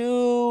stupid.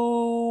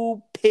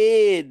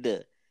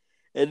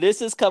 And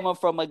this is coming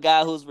from a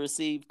guy who's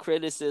received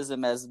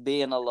criticism as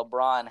being a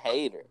LeBron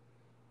hater.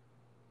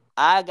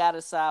 I got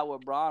to side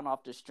with Bron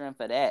off the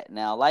strength of that.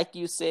 Now, like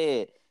you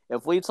said,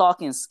 if we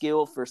talking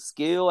skill for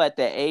skill at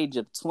the age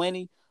of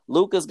 20,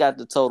 Luka's got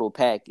the total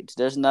package.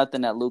 There's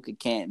nothing that Luka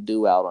can't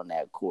do out on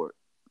that court.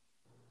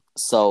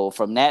 So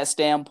from that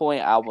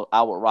standpoint, I would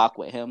rock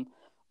with him.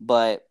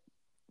 But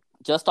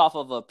just off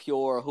of a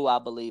pure who I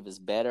believe is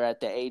better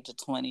at the age of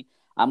 20,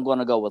 I'm going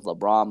to go with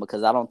LeBron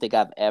because I don't think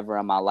I've ever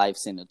in my life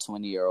seen a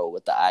 20-year-old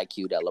with the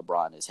IQ that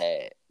LeBron has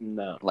had.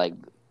 No. Like,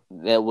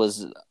 that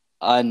was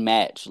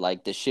unmatched.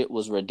 Like, the shit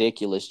was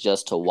ridiculous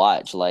just to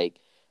watch. Like,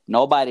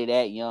 nobody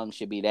that young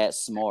should be that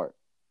smart.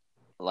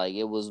 Like,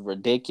 it was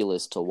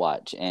ridiculous to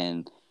watch.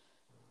 And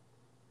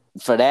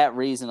for that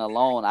reason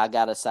alone, I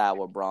got to side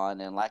with Bron.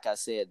 And like I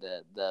said,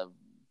 the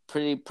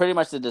pretty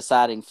much the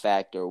deciding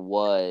factor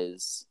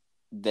was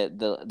that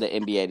the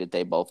NBA that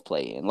they both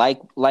play in.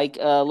 Like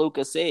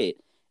Luka said,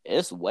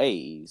 it's way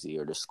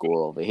easier to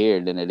score over here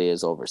than it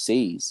is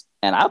overseas,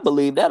 and I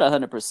believe that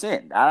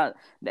 100%. I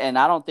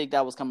don't think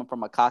that was coming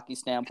from a cocky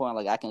standpoint,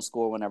 like I can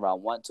score whenever I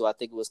want to. I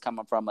think it was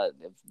coming from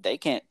if they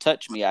can't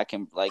touch me, I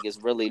can, like,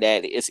 it's really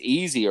that it's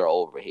easier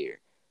over here,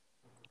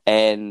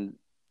 and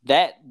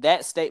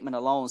that statement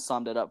alone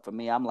summed it up for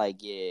me. I'm like,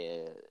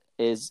 yeah,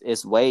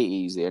 it's way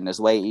easier, and it's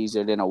way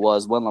easier than it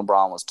was when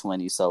LeBron was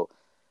 20. So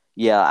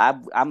yeah,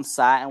 I'm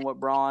siding with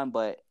Braun,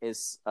 but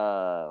it's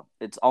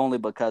only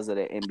because of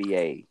the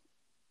NBA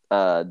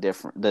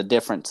the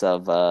difference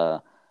of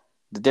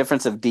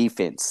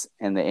defense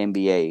in the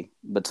NBA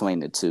between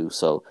the two.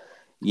 So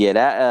yeah,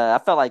 that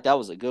I felt like that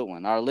was a good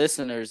one. Our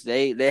listeners,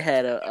 they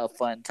had a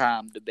fun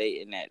time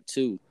debating that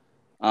too.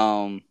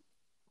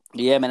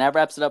 Yeah, man, that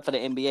wraps it up for the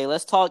NBA.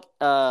 Let's talk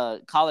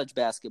college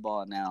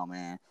basketball now,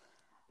 man.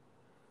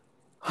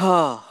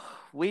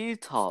 We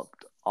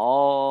talked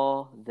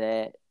all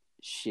that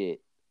shit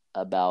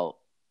about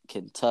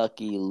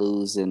Kentucky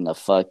losing to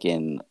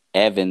fucking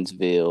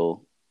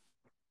Evansville,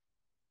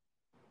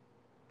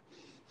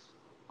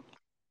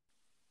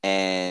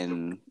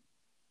 and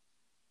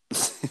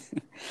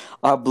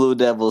our Blue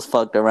Devils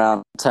fucked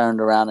around, turned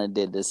around, and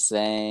did the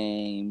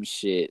same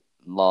shit.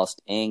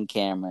 Lost in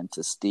Cameron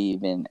to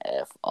Stephen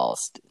F.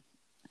 Austin.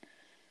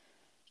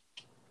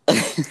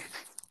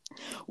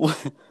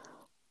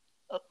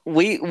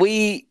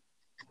 we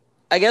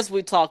I guess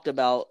we talked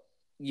about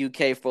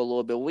UK for a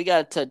little bit. We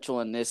got to touch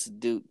on this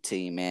Duke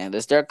team, man.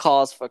 Is there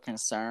cause for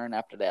concern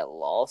after that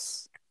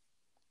loss?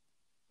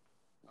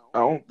 I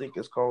don't think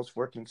it's cause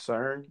for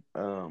concern,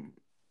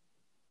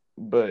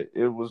 but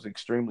it was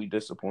extremely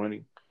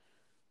disappointing,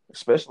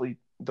 especially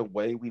the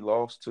way we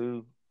lost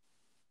to.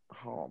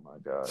 Oh my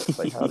God! It's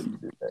like, how do you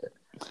do that?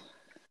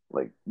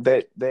 Like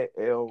that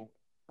L,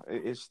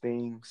 it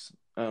stings.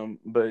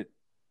 But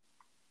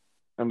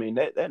I mean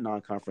that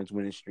non-conference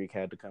winning streak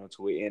had to come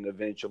to an end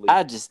eventually.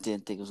 I just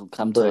didn't think it was gonna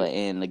come to an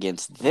end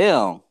against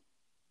them.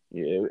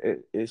 Yeah,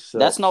 it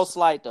that's no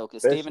slight though,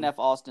 because Stephen F.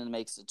 Austin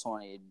makes the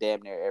tournament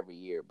damn near every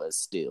year, but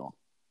still.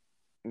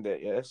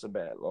 That's a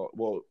bad loss.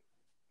 Well,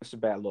 it's a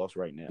bad loss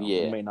right now.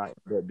 Yeah. We may not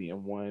end up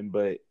being one,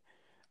 but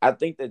I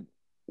think that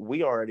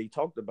we already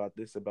talked about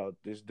this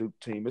Duke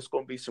team. It's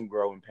going to be some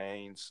growing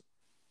pains.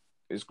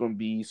 It's going to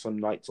be some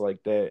nights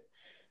like that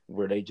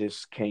where they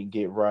just can't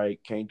get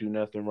right, can't do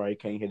nothing right,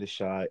 can't hit a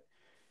shot.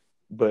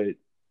 But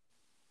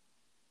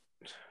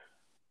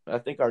I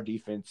think our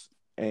defense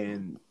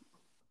and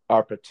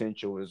our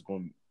potential is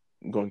going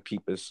to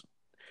keep us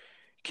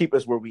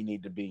where we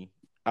need to be.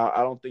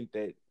 I don't think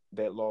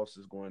that loss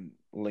is going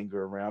to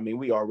linger around. I mean,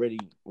 we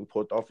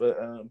pulled off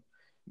a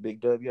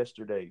big dub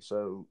yesterday,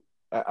 so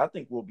I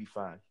think we'll be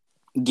fine.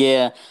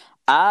 Yeah,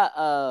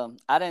 I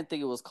didn't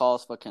think it was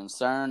cause for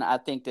concern. I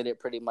think that it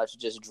pretty much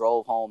just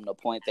drove home the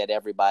point that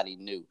everybody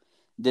knew.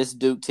 This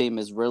Duke team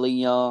is really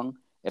young.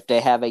 If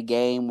they have a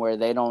game where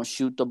they don't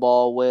shoot the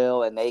ball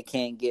well and they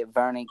can't get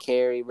Vernon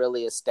Carey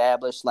really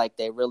established like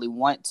they really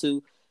want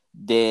to,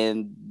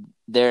 then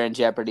they're in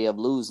jeopardy of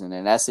losing.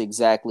 And that's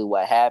exactly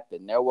what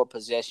happened. There were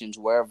possessions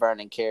where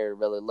Vernon Carey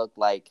really looked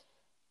like,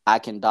 I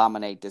can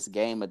dominate this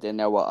game, but then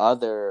there were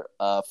other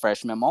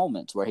freshman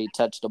moments where he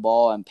touched the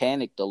ball and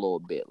panicked a little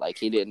bit. Like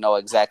he didn't know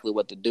exactly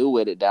what to do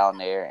with it down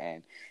there,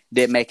 and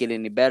didn't make it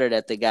any better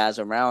that the guys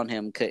around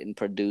him couldn't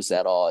produce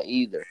at all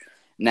either.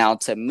 Now,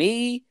 to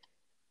me,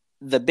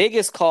 the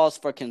biggest cause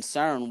for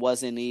concern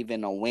wasn't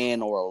even a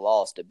win or a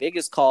loss. The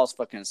biggest cause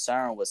for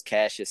concern was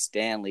Cassius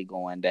Stanley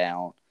going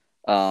down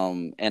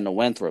in the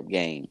Winthrop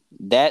game.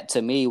 That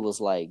to me was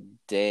like,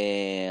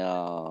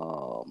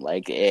 damn,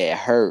 like it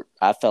hurt.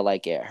 I felt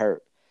like it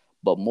hurt.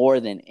 But more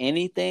than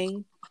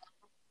anything,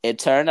 it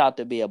turned out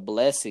to be a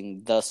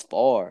blessing thus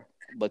far,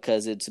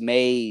 because it's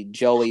made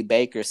Joey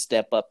Baker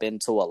step up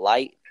into a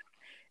light,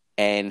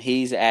 and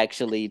he's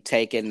actually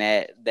taken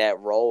that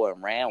role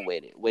and ran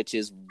with it, which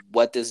is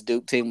what this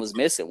Duke team was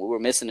missing. We were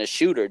missing a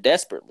shooter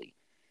desperately.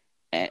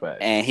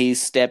 And he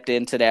stepped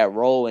into that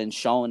role and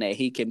shown that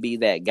he can be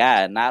that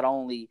guy. Not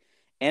only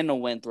in the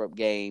Winthrop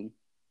game,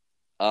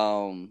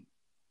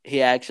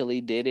 he actually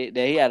did it.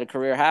 He had a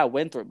career high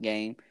Winthrop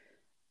game,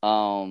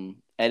 and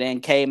then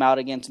came out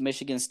against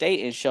Michigan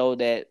State and showed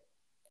that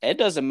it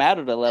doesn't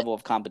matter the level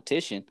of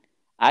competition.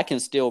 I can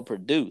still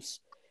produce.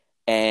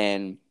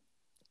 And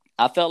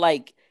I felt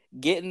like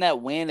getting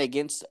that win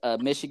against a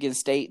Michigan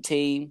State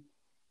team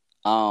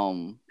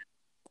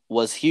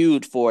was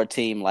huge for a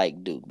team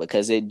like Duke,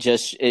 because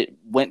it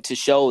went to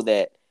show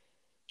that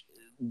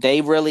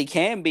they really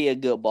can be a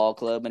good ball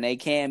club and they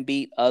can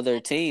beat other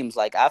teams.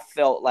 Like I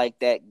felt like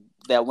that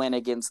win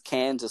against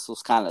Kansas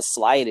was kind of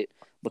slighted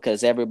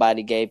because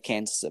everybody gave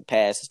Kansas a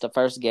pass. It's the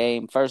first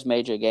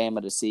major game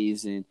of the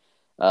season.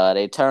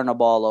 They turn the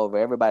ball over.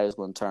 Everybody's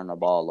going to turn the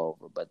ball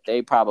over, but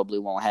they probably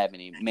won't have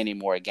many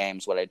more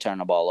games where they turn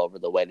the ball over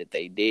the way that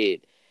they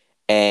did.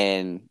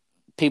 And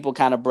people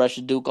kind of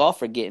brushed Duke off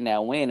for getting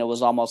that win. It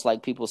was almost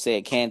like people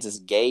said Kansas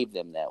gave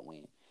them that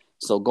win.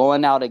 So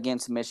going out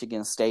against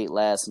Michigan State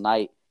last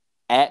night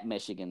at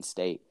Michigan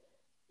State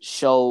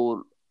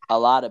showed a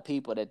lot of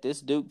people that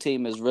this Duke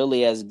team is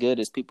really as good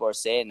as people are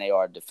saying they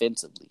are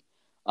defensively.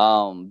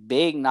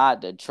 Big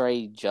nod to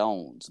Trey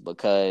Jones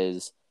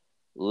because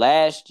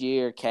last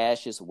year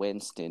Cassius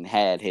Winston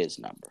had his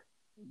number.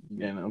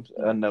 And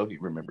I know he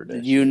remembered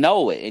that. You shit.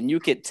 know it, and you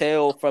could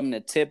tell from the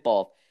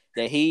tip-off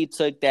that he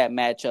took that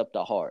matchup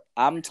to heart.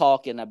 I'm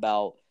talking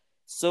about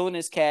soon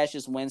as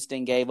Cassius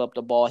Winston gave up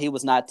the ball, he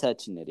was not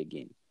touching it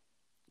again.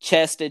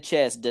 Chest to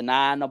chest,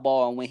 denying the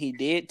ball. And when he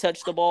did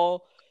touch the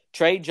ball,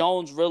 Trey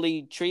Jones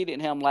really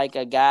treated him like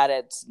a guy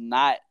that's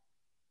not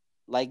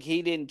 – like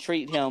he didn't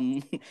treat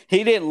him –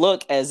 he didn't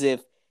look as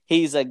if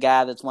he's a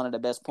guy that's one of the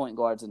best point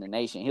guards in the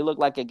nation. He looked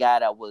like a guy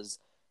that was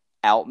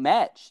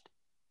outmatched.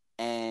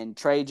 And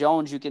Trey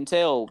Jones, you can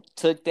tell,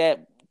 took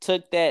that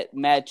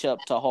matchup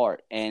to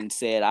heart and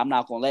said, I'm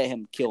not going to let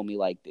him kill me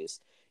like this.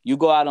 You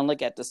go out and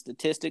look at the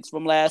statistics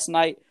from last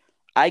night,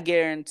 I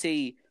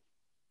guarantee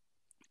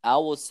I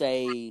will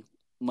say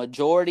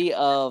majority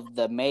of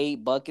the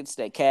made buckets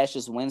that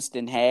Cassius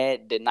Winston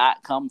had did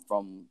not come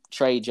from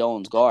Trey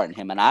Jones guarding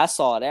him. And I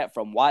saw that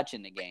from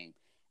watching the game.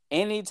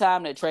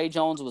 Anytime that Trey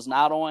Jones was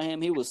not on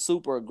him, he was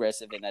super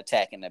aggressive in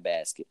attacking the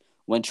basket.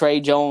 When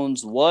Trey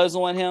Jones was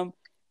on him,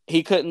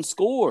 he couldn't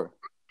score.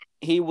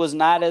 He was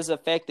not as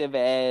effective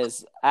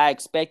as I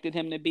expected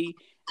him to be.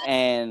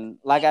 And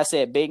like I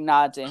said, big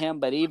nod to him.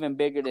 But even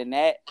bigger than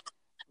that,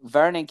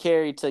 Vernon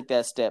Carey took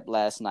that step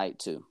last night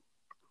too,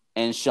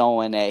 and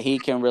showing that he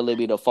can really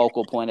be the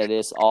focal point of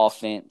this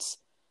offense.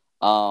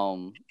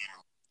 And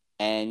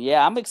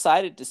yeah, I'm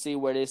excited to see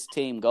where this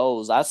team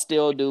goes. I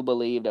still do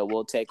believe that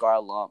we'll take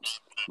our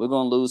lumps. We're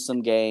gonna lose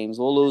some games.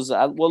 We'll lose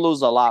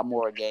a lot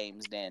more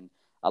games than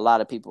a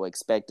lot of people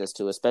expect us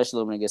to,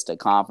 especially when it gets to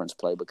conference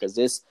play, because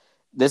this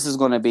is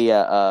going to be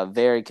a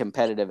very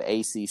competitive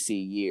ACC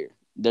year.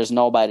 There's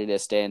nobody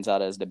that stands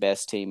out as the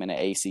best team in the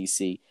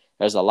ACC.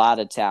 There's a lot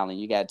of talent.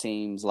 You got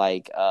teams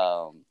like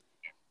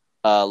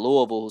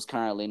Louisville, who's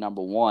currently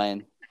number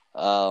one.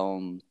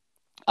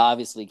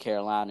 Obviously,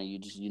 Carolina,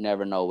 you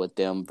never know with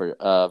them.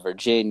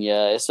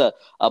 Virginia, it's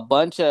a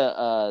bunch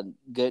of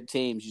good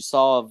teams. You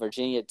saw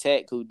Virginia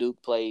Tech, who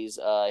Duke plays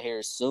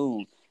here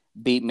soon,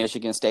 beat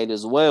Michigan State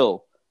as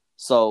well.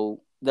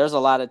 So there's a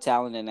lot of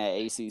talent in that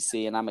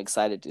ACC, and I'm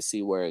excited to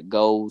see where it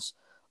goes.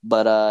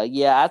 But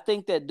yeah, I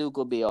think that Duke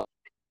will be.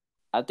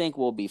 I think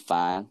we'll be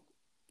fine.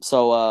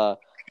 So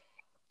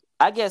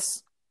I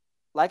guess,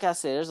 like I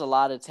said, there's a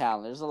lot of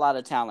talent. There's a lot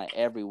of talent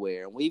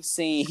everywhere. We've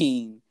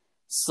seen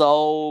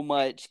so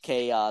much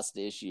chaos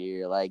this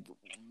year. Like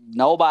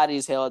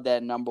nobody's held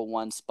that number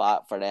one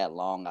spot for that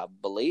long. I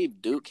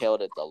believe Duke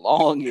held it the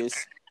longest.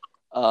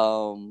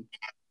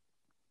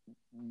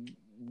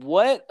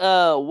 What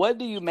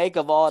do you make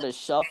of all the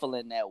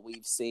shuffling that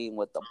we've seen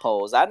with the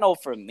polls? I know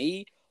for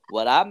me,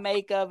 what I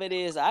make of it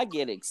is I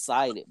get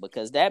excited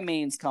because that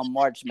means come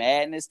March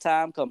Madness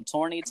time, come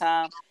tourney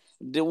time,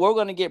 we're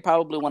going to get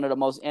probably one of the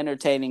most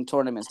entertaining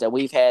tournaments that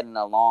we've had in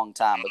a long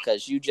time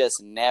because you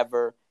just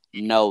never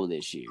know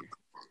this year.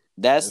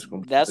 That's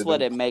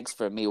what it makes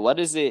for me. What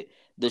does the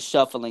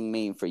shuffling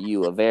mean for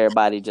you of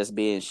everybody just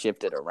being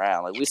shifted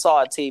around? Like we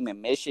saw a team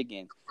in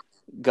Michigan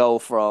go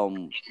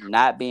from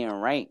not being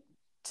ranked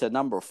to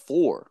number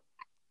 4.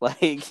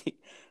 Like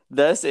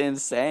that's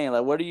insane.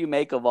 Like what do you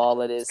make of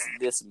all of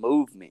this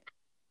movement?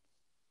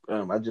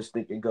 I just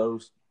think it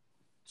goes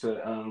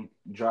to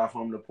drive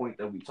home the point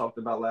that we talked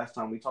about last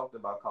time we talked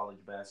about college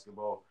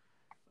basketball.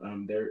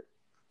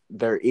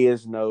 There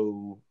is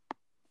no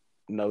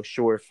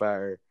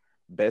surefire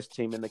best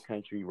team in the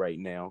country right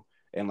now,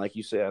 and like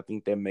you said, I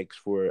think that makes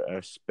for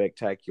a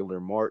spectacular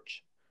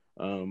March.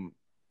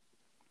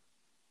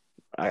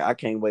 I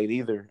can't wait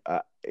either.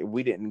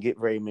 We didn't get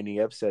very many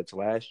upsets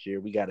last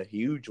year. We got a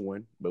huge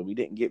one, but we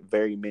didn't get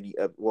very many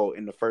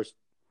in the first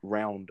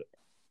round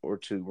or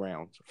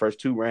first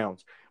 2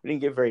 rounds, we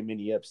didn't get very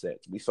many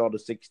upsets. We saw the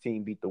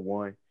 16 beat the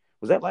 1.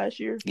 Was that last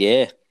year?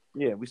 Yeah,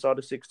 we saw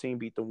the 16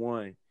 beat the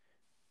 1.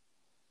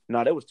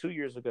 No, that was 2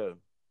 years ago.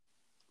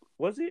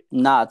 Was it?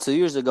 Nah, 2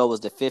 years ago was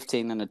the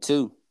 15 and the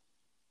 2.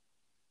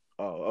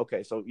 Oh,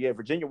 okay. So yeah,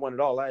 Virginia won it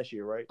all last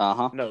year, right?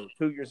 No,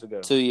 2 years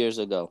ago. 2 years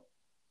ago.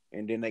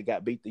 And then they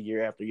got beat the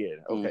year after. Yeah.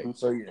 Okay. Mm-hmm.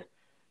 So yeah,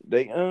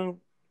 they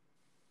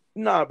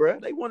nah, bro,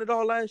 they won it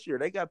all last year.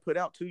 They got put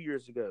out 2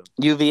 years ago.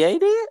 UVA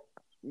did?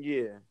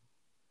 Yeah.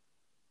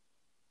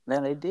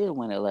 Now they did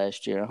win it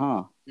last year,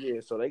 huh?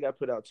 Yeah, so they got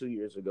put out 2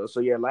 years ago. So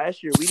yeah,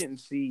 last year we didn't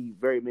see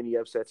very many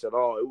upsets at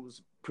all. It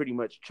was pretty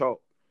much chalk.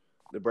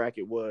 The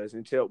bracket was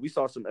until we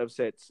saw some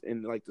upsets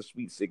in like the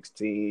Sweet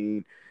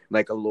 16,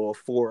 like a little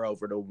 4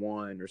 over the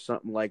 1 or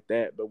something like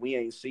that. But we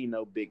ain't seen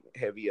no big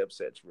heavy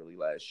upsets really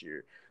last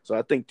year. So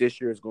I think this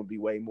year is going to be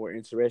way more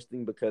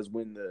interesting because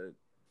when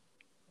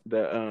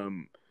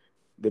the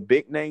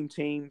big name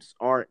teams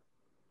aren't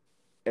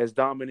as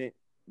dominant,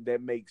 that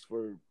makes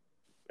for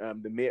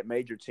the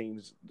mid-major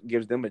teams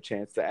gives them a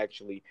chance to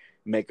actually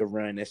make a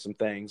run at some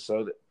things.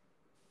 So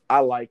I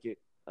like it.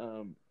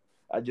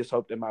 I just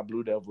hope that my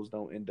Blue Devils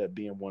don't end up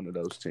being one of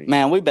those teams.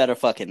 Man, we better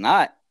fucking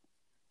not.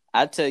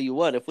 I tell you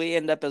what, if we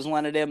end up as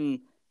one of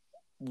them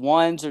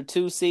 1s or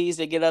 2 seeds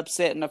that get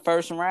upset in the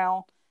first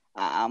round,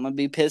 I'm gonna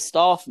be pissed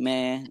off,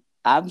 man.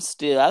 I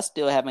still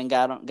haven't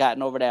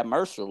gotten over that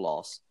Mercer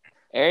loss.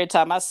 Every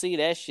time I see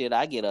that shit,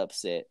 I get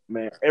upset.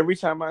 Man, every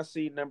time I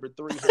see number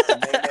 3 hit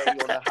the name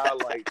on the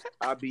highlights,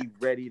 I be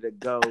ready to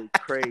go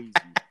crazy.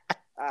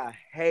 I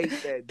hate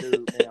that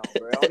dude now,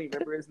 bro. I don't even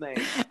remember his name.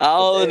 I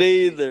don't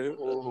either.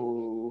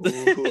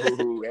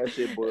 That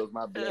shit boils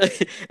my blood.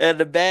 And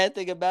the bad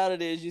thing about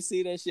it is you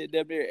see that shit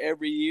damn near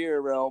every year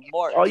around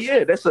March. Oh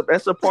yeah, that's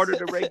a part of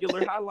the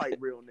regular highlight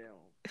reel now.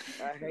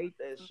 I hate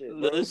that shit,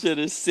 bro. That shit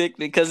is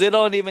sickening because they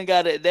don't even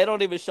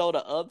show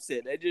the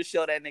upset. They just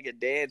show that nigga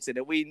dancing,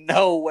 and we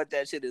know what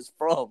that shit is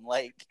from.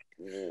 Like,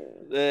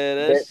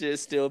 that shit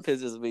still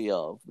pisses me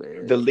off,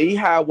 man. The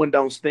Lehigh one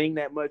don't sting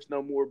that much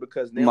no more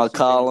because now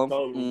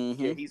McCollum,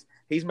 yeah,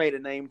 he's made a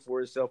name for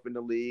himself in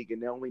the league,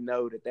 and they only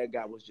know that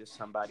guy was just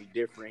somebody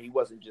different. He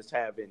wasn't just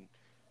having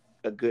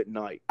a good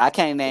night. I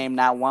can't name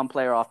not one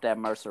player off that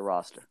Mercer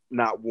roster.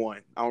 Not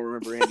one. I don't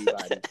remember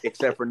anybody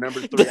except for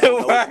number 3. I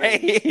don't know his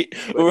name,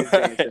 but his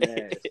dancing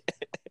ass.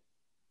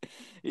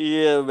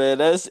 Yeah, man,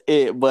 that's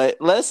it. But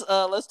let's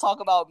talk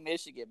about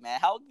Michigan, man.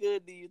 How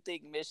good do you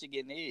think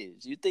Michigan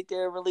is? You think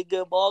they're a really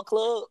good ball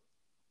club?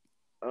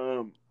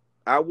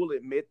 I will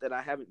admit that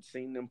I haven't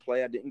seen them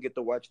play. I didn't get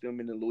to watch them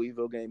in the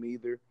Louisville game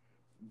either.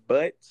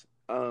 But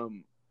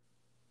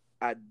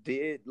I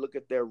did look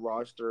at their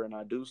roster, and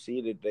I do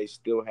see that they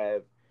still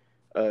have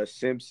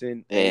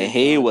Simpson. And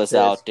he was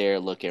out there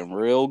looking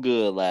real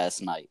good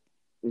last night.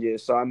 Yeah,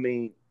 so I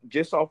mean,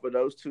 just off of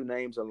those 2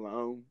 names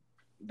alone,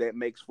 that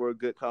makes for a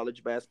good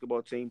college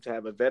basketball team to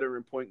have a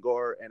veteran point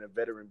guard and a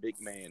veteran big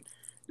man.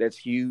 That's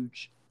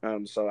huge.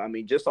 So, I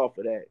mean, just off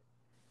of that.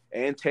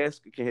 And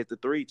Teska can hit the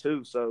 3,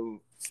 too.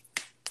 So,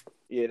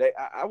 yeah,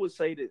 I would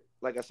say that,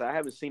 like I said, I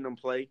haven't seen them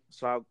play,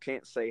 so I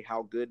can't say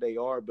how good they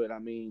are. But, I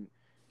mean,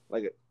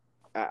 like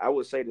I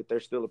would say that they're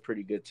still a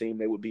pretty good team.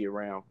 They would be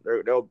around.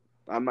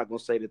 I'm not going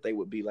to say that they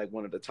would be like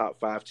one of the top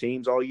 5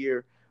 teams all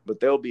year, but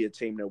they'll be a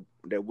team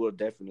that we'll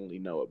definitely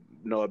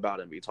know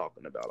about and be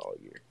talking about all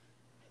year.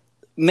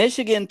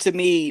 Michigan, to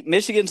me,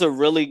 Michigan's a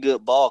really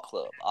good ball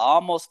club. I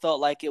almost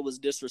felt like it was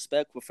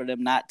disrespectful for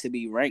them not to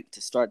be ranked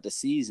to start the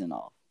season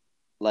off.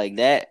 Like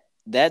that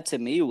to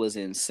me was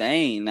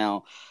insane.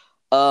 Now,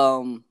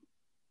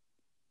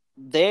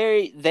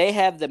 they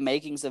have the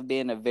makings of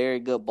being a very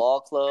good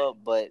ball club,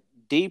 but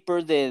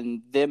deeper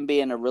than them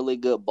being a really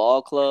good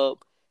ball club,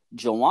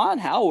 Juwan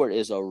Howard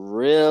is a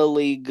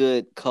really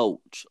good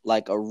coach.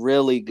 Like a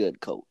really good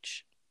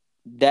coach.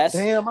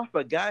 Damn, I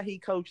forgot he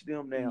coached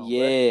them now.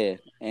 Yeah,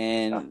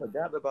 and I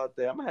forgot about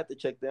that. I'm gonna have to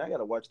check that. I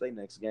gotta watch their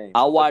next game.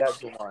 I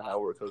watched Juwan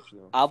Howard coach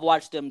them. I've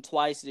watched them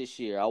twice this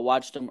year. I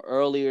watched them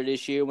earlier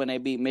this year when they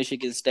beat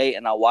Michigan State,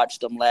 and I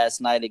watched them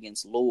last night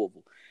against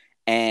Louisville.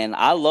 And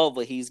I love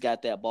what he's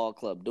got that ball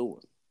club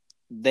doing.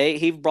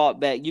 He brought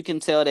back. You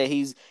can tell that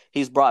he's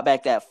brought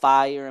back that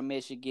fire in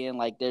Michigan.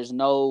 Like there's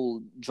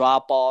no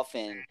drop off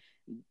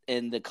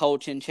in the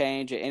coaching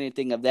change or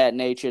anything of that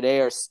nature. They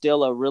are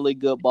still a really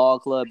good ball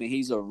club, and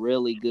he's a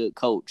really good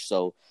coach.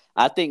 So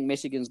I think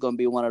Michigan's going to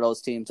be one of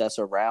those teams that's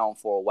around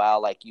for a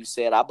while. Like you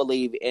said, I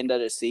believe end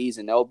of the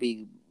season they'll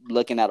be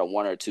looking at a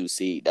 1 or 2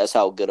 seed. That's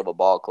how good of a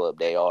ball club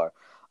they are.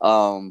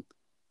 I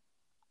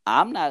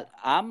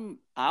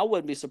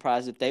wouldn't be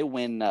surprised if they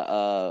win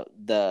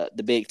the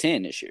Big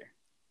Ten this year.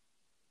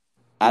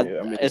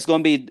 It's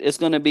going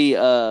to be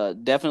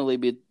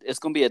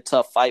a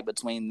tough fight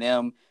between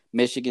them,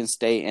 Michigan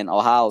State, and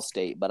Ohio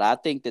State. But I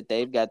think that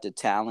they've got the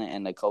talent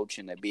and the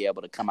coaching to be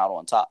able to come out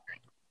on top.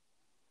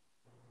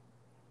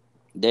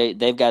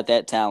 They've got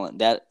that talent,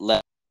 that level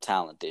of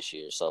talent this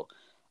year. So,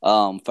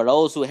 for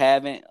those who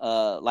haven't,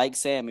 like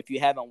Sam, if you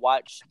haven't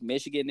watched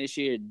Michigan this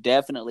year,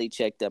 definitely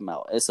check them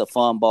out. It's a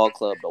fun ball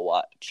club to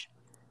watch,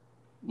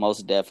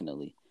 most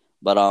definitely.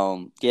 But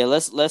yeah,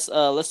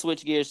 let's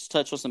switch gears,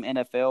 touch on some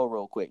NFL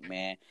real quick,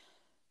 man.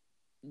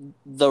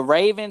 The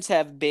Ravens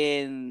have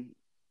been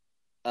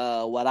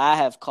what I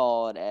have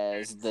called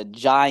as the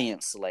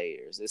giant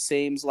slayers. It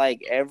seems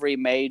like every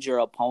major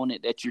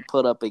opponent that you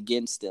put up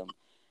against them,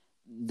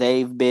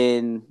 they've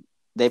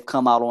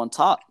come out on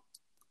top.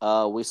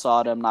 We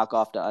saw them knock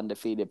off the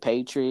undefeated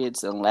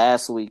Patriots, and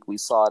last week we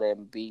saw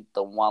them beat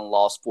the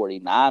 1-loss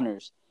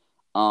 49ers.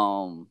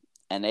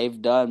 And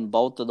they've done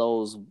both of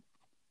those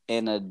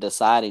in a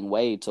deciding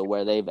way to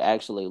where they've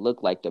actually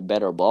looked like the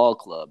better ball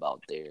club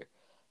out there.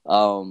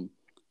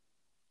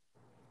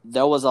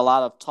 There was a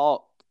lot of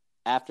talk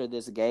after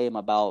this game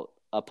about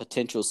a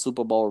potential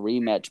Super Bowl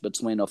rematch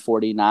between the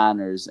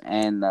 49ers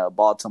and the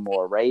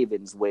Baltimore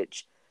Ravens,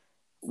 which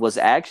was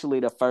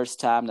actually the first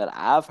time that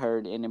I've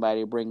heard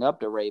anybody bring up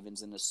the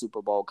Ravens in the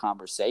Super Bowl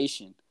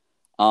conversation.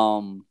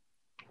 I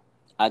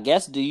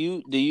guess, do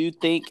you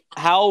think,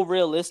 how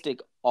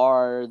realistic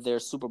are their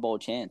Super Bowl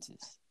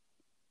chances?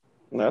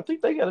 I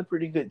think they got a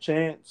pretty good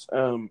chance.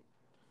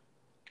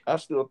 I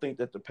still think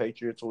that the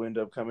Patriots will end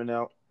up coming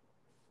out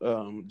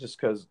just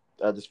because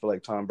I just feel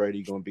like Tom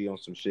Brady gonna be on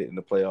some shit in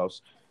the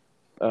playoffs.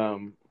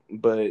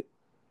 But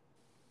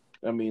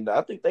I mean,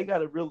 I think they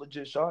got a real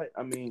legit shot.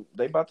 I mean,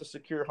 they about to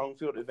secure home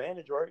field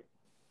advantage, right?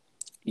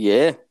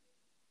 Yeah.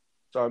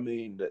 So I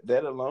mean,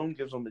 that alone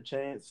gives them a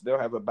chance. They'll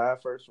have a bye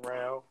first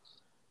round.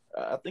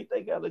 I think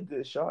they got a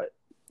good shot,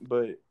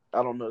 but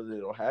I don't know that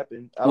it'll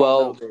happen. I don't know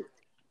Well, that.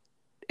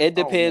 it I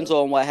don't depends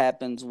know. on what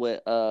happens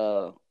with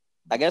I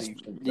guess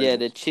Chiefs and yeah,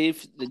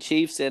 Bengals. the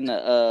Chiefs and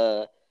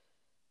the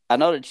I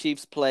know the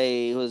Chiefs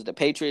play the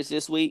Patriots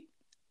this week.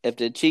 If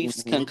the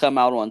Chiefs Mm-hmm. can come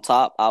out on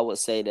top, I would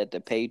say that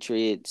the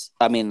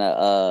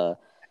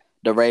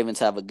Ravens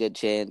have a good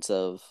chance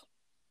of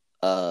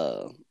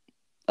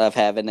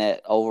having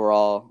that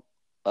overall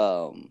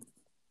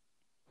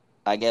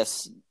I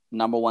guess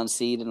number one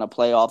seed in the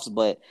playoffs,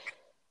 but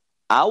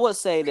I would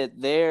say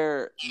that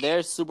their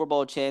Super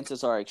Bowl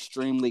chances are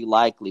extremely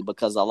likely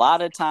because a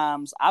lot of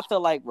times I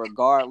feel like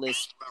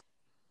regardless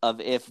of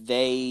if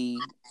they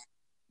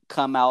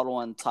come out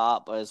on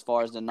top as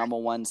far as the number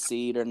one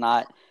seed or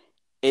not,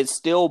 it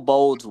still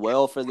bodes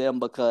well for them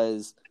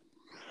because,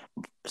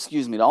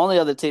 excuse me, the only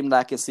other team that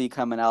I can see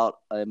coming out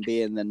and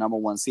being the number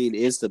one seed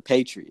is the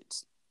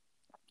Patriots.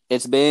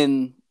 It's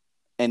been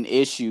an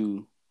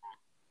issue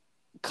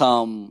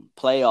come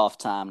playoff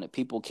time that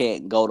people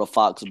can't go to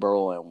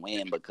Foxborough and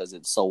win because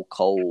it's so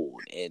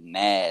cold and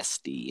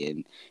nasty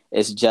and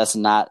it's just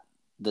not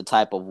the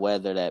type of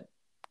weather that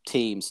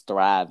teams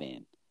thrive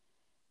in.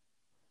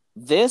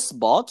 This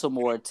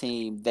Baltimore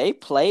team, they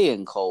play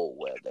in cold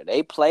weather.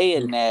 They play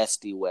in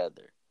nasty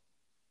weather.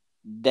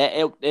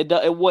 That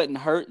it wouldn't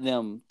hurt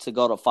them to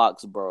go to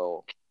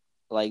Foxborough.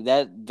 Like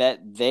that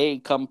they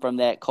come from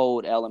that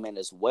cold element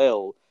as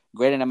well.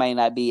 Granted, it may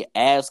not be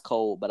as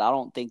cold, but I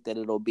don't think that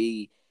it'll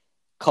be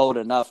cold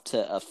enough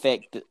to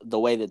affect the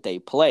way that they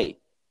play.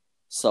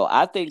 So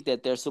I think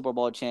that their Super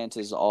Bowl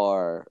chances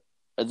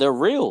they're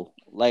real.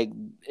 Like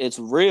it's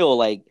real.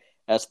 Like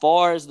as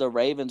far as the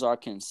Ravens are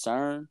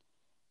concerned,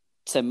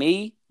 to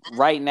me,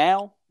 right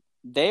now,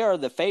 they are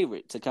the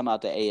favorite to come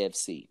out the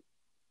AFC.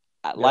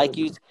 Like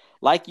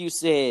you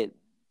said,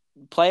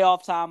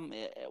 playoff time,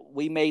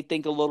 we may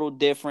think a little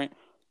different,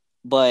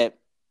 but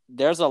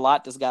there's a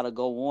lot that's got to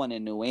go on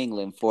in New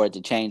England for it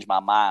to change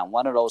my mind.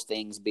 One of those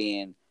things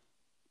being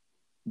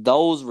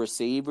those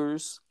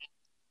receivers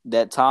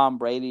that Tom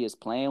Brady is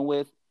playing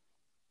with,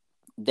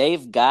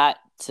 they've got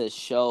to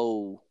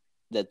show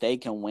that they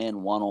can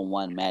win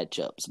one-on-one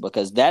matchups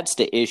because that's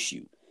the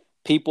issue.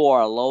 People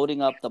are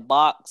loading up the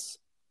box.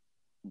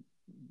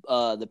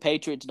 The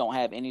Patriots don't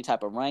have any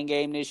type of run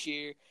game this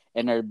year,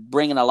 and they're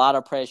bringing a lot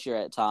of pressure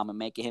at Tom and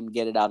making him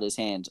get it out of his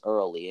hands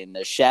early, and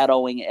they're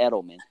shadowing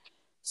Edelman.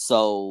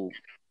 So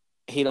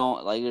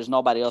there's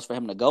nobody else for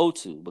him to go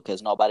to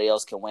because nobody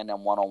else can win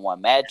them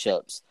one-on-one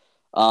matchups.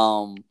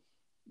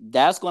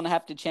 That's going to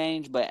have to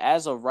change, but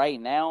as of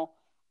right now,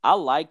 I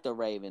like the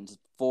Ravens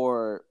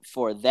for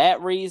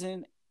that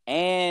reason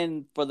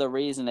and for the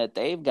reason that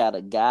they've got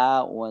a guy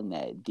on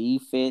that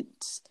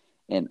defense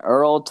in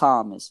Earl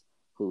Thomas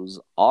who's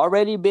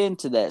already been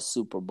to that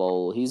Super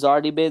Bowl. He's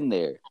already been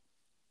there.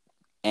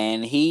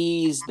 And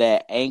he's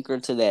that anchor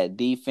to that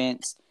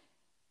defense.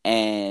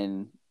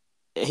 And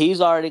he's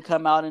already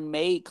come out and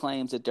made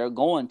claims that they're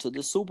going to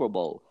the Super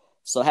Bowl.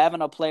 So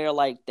having a player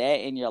like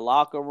that in your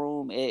locker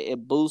room,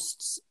 it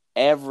boosts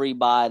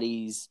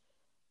everybody's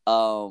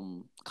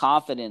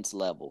confidence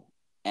level.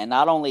 And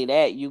not only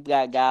that, you've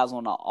got guys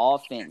on the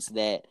offense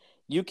that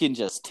you can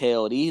just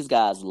tell these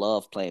guys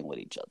love playing with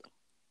each other.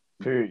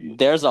 Period.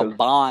 There's a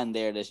bond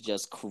there that's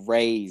just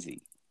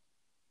crazy.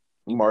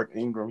 Mark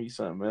Ingram, he's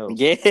something else.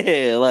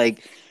 Yeah,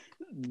 like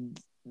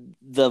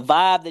the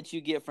vibe that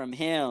you get from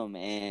him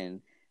and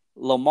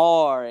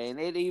Lamar, and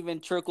it even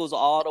trickles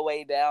all the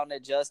way down to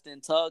Justin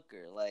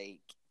Tucker,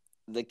 like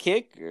the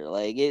kicker.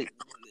 Like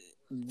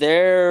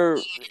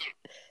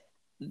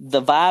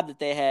the vibe that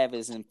they have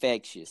is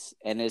infectious,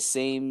 and it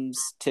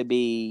seems to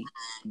be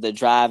the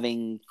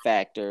driving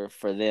factor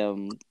for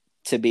them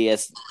to be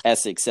as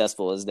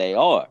successful as they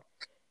are.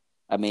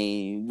 I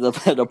mean,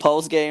 the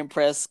post-game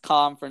press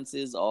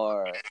conferences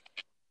are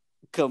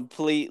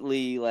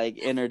completely like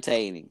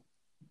entertaining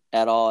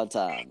at all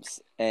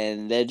times,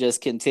 and they're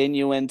just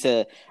continuing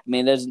to. I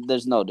mean,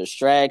 there's no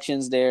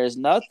distractions. There's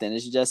nothing.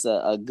 It's just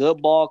a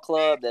good ball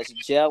club that's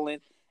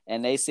gelling,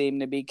 and they seem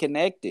to be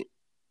connected.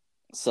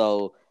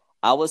 So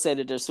I would say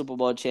that their Super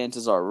Bowl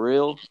chances are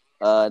real.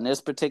 In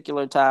this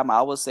particular time,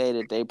 I would say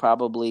that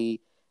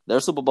their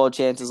Super Bowl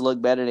chances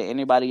look better than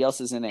anybody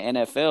else's in the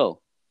NFL.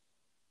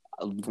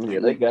 Yeah,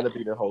 they got to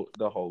be the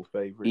whole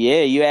favorite.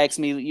 Yeah, you asked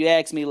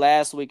me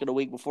last week or the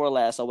week before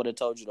last, I would have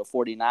told you the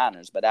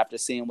 49ers. But after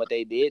seeing what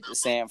they did to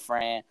San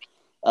Fran,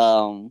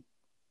 I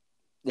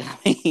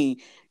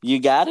mean, you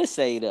got to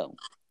say them.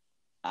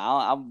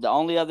 I'm the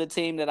only other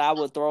team that I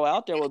would throw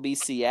out there would be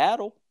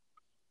Seattle.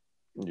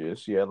 Yeah,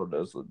 Seattle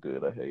does look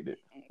good. I hate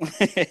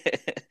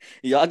it.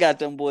 Y'all got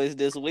them boys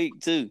this week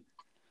too.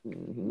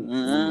 Mm-hmm.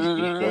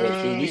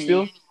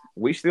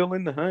 We still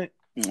in the hunt.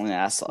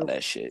 Yeah, I saw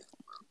that shit.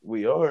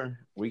 We are.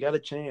 We got a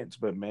chance,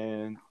 but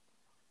man,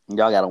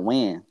 y'all got to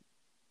win.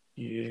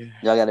 Yeah.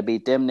 Y'all got to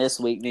beat them this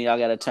week. Then y'all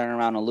got to turn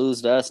around and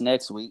lose to us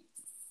next week.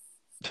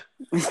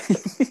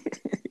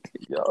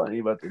 Y'all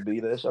ain't about to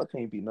beat us. Y'all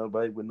can't beat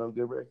nobody with no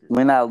good record.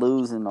 We're not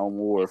losing no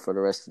more for the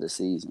rest of the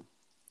season.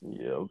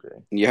 Yeah, okay.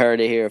 You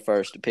heard it here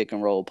first, the Pick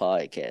and Roll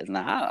podcast.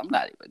 Now, I'm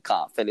not even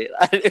confident.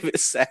 I didn't even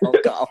sound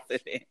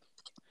confident.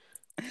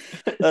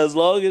 As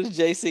long as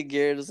Jason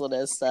Garrett is on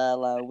that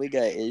sideline, we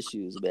got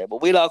issues, man.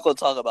 But we're not gonna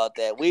talk about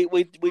that. We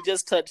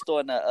just touched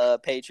on the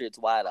Patriots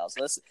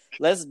wideouts.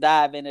 Let's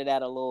dive into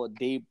that a little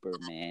deeper,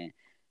 man.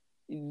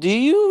 Do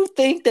you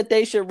think that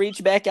they should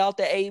reach back out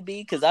to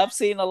AB? Because I've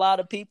seen a lot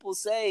of people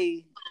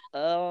say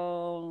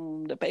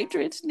the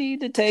Patriots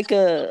need to take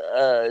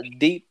a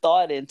deep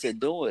thought into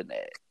doing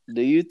that.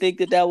 Do you think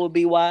that would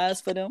be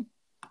wise for them?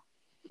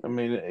 I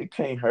mean, it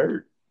can't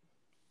hurt.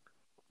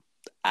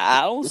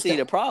 I don't see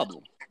the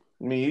problem.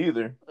 Me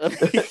either.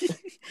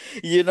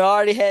 You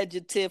already had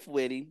your tiff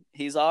with him.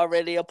 He's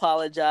already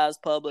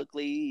apologized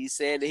publicly. He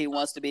said that he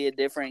wants to be a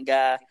different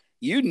guy.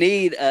 You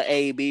need a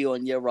AB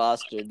on your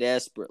roster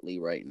desperately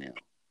right now.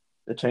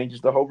 It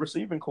changes the whole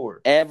receiving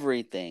core.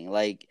 Everything.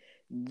 Like,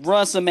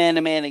 run some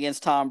man-to-man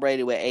against Tom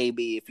Brady with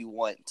AB if you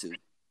want to.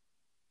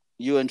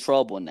 You're in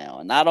trouble now.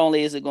 And not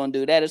only is it going to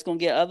do that, it's going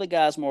to get other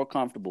guys more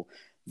comfortable.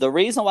 The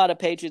reason why the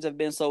Patriots have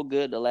been so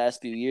good the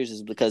last few years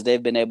is because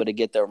they've been able to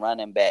get their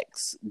running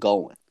backs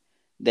going.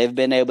 They've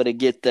been able to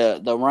get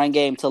the run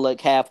game to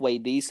look halfway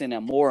decent,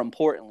 and more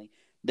importantly,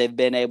 they've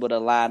been able to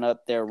line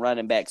up their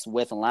running backs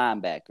with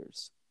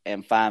linebackers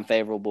and find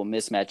favorable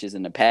mismatches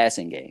in the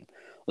passing game.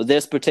 Well,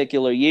 this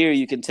particular year,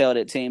 you can tell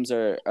that teams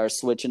are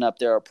switching up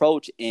their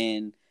approach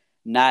in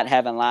not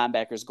having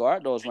linebackers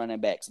guard those running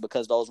backs,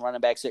 because those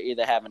running backs are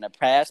either having to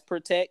pass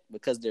protect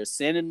because they're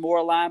sending more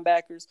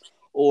linebackers,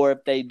 or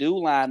if they do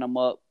line them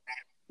up,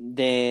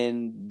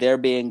 then they're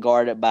being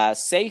guarded by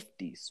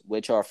safeties,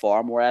 which are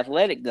far more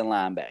athletic than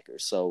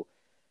linebackers. So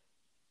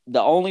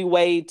the only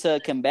way to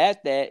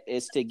combat that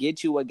is to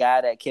get you a guy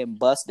that can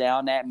bust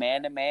down that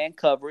man-to-man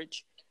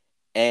coverage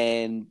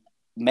and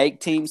make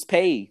teams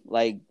pay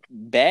like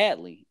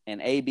badly.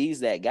 And AB's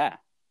that guy.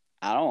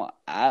 I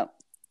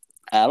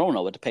don't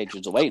know what the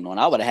Patriots are waiting on.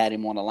 I would have had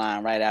him on the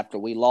line right after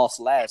we lost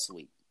last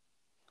week.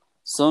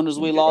 Soon as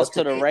we lost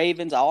to the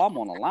Ravens, I'm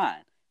on the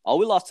line. Oh,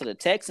 we lost to the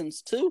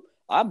Texans too?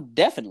 I'm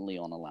definitely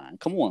on the line.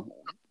 Come on.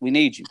 We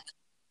need you.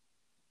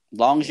 As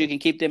long as you can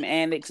keep them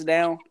annex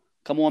down,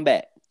 come on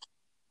back.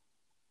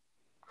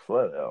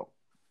 Flat out.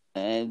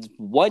 And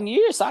 1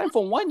 year, sign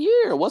for 1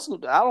 year.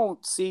 I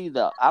don't see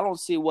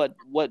what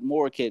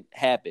more could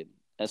happen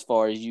as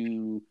far as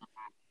you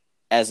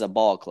as a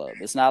ball club.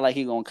 It's not like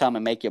he's gonna come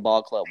and make your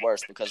ball club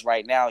worse, because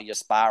right now you're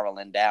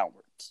spiraling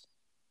downwards.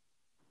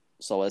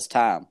 So it's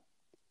time.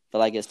 I feel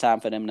like it's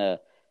time for them to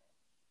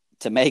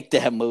make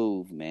that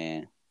move,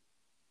 man.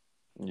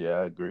 Yeah,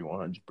 I agree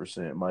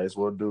 100%. Might as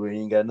well do it.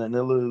 You ain't got nothing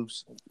to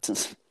lose.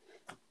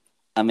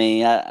 I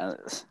mean,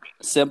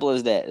 simple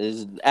as that.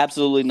 There's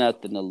absolutely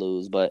nothing to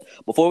lose. But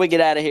before we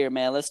get out of here,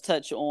 man, let's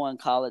touch on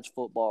college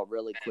football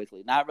really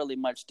quickly. Not really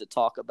much to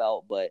talk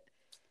about, but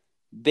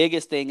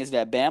biggest thing is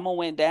that Bama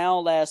went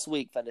down last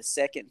week for the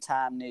second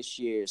time this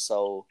year.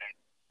 So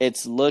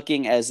it's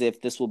looking as if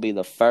this will be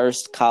the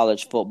first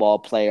college football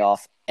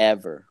playoff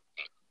ever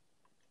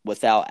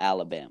without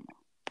Alabama.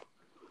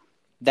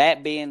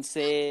 That being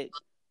said,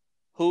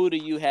 who do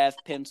you have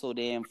penciled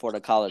in for the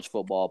college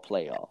football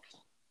playoff?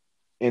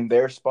 In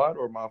their spot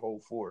or my whole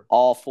four?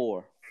 All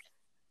four.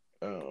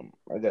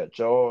 I got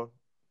Jaw,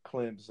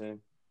 Clemson,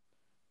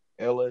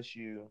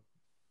 LSU,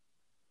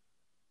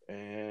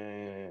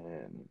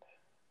 and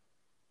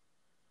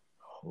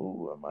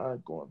who am I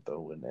going to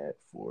throw in that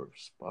fourth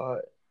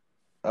spot?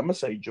 I'm going to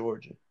say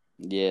Georgia.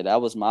 Yeah, that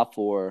was my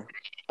four.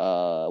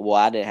 Well,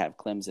 I didn't have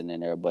Clemson in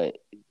there, but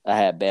I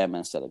had Bama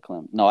instead of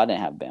Clemson. No, I didn't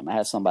have Bama. I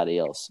had somebody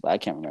else, but I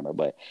can't remember.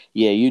 But,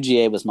 yeah,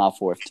 UGA was my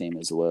fourth team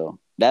as well.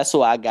 That's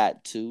who I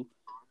got too.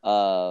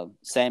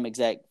 Same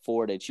exact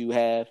four that you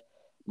have,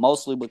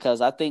 mostly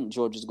because I think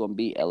Georgia's going to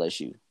beat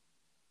LSU.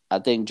 I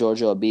think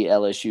Georgia will beat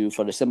LSU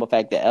for the simple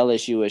fact that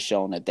LSU has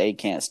shown that they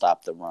can't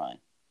stop the run.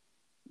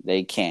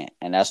 They can't,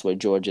 and that's what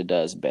Georgia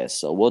does best.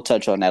 So we'll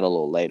touch on that a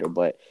little later.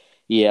 But,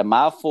 yeah,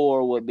 my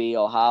four would be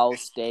Ohio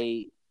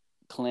State,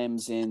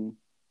 Clemson,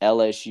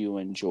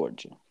 LSU, and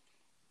Georgia.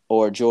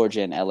 Or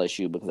Georgia and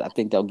LSU, because I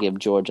think they'll give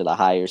Georgia the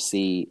higher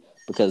seed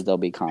because they'll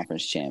be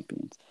conference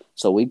champions.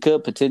 So we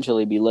could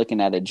potentially be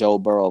looking at a Joe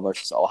Burrow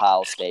versus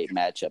Ohio State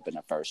matchup in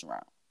the first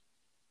round.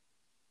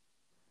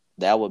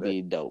 That would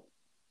be dope.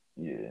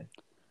 Yeah.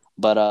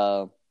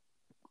 But,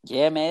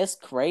 yeah, man, it's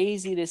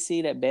crazy to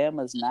see that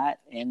Bama's not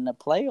in the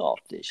playoff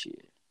this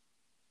year.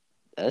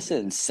 That's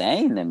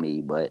insane to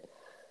me, but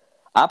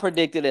I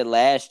predicted it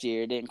last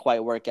year. It didn't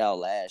quite work out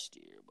last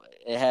year, but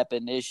it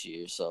happened this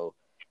year. So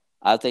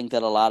I think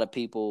that a lot of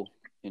people,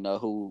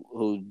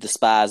 who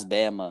despise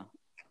Bama,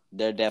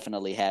 they're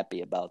definitely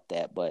happy about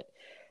that. But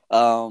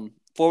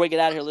before we get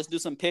out of here, let's do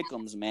some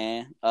pick'ems,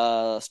 man.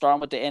 Starting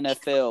with the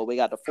NFL, we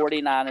got the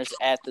 49ers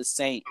at the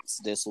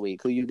Saints this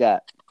week. Who you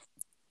got?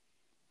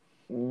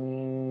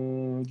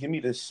 Give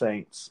me the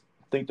Saints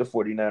think the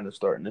 49ers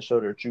starting to show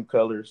their true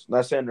colors.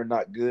 Not saying they're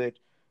not good,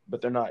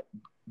 but they're not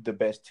the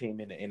best team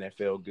in the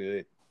NFL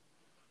good.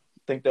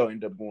 I think they'll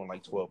end up going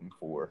like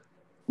 12-4.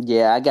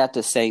 Yeah, I got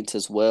the Saints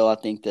as well. I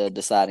think the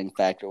deciding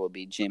factor will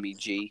be Jimmy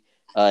G.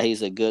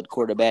 He's a good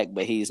quarterback,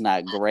 but he's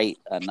not great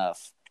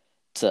enough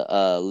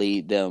to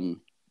lead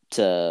them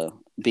to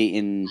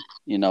beating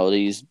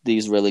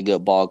these really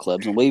good ball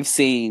clubs. And we've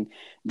seen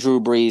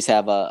Drew Brees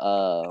have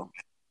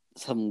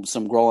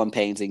some growing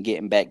pains in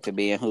getting back to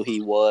being who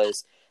he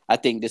was. I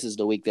think this is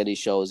the week that he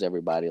shows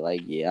everybody,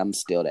 like, yeah, I'm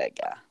still that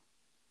guy.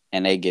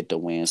 And they get the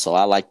win. So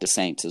I like the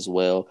Saints as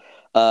well.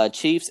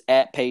 Chiefs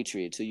at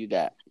Patriots. Who you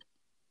got?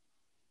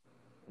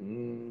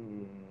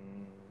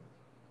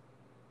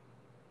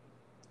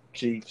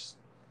 Chiefs.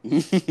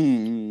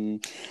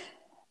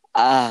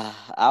 I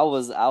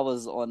was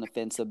on the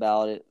fence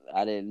about it.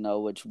 I didn't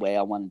know which way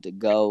I wanted to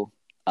go.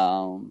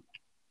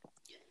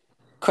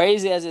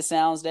 Crazy as it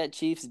sounds, that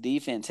Chiefs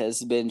defense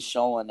has been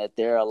showing that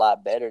they're a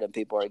lot better than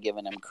people are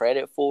giving them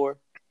credit for.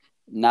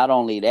 Not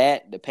only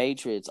that, the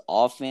Patriots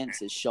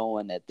offense is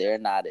showing that they're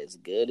not as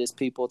good as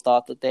people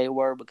thought that they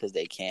were because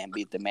they can't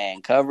beat the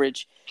man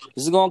coverage.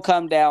 This is going to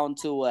come down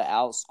to an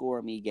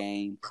outscore me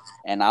game,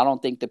 and I don't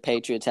think the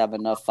Patriots have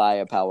enough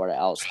firepower to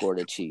outscore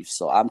the Chiefs.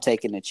 So I'm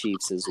taking the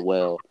Chiefs as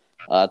well.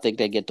 I think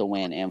they get the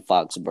win in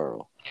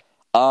Foxborough.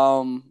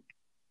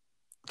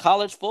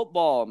 College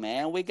football,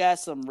 man. We got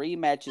some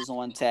rematches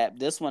on tap.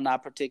 This one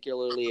not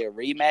particularly a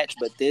rematch,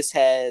 but this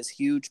has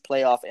huge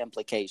playoff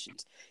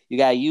implications. You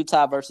got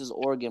Utah versus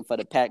Oregon for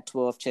the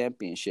Pac-12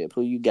 championship.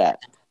 Who you got?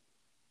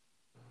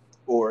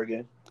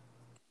 Oregon.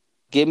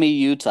 Give me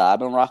Utah. I've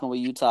been rocking with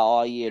Utah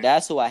all year.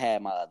 That's who I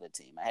had my other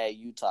team. I had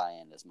Utah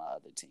in as my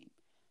other team.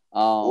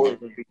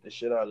 Oregon beat the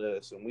shit out of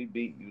us, and we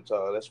beat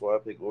Utah. That's why I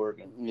picked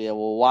Oregon. Yeah,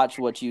 well, watch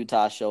what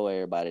Utah show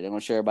everybody. They're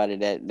going to show everybody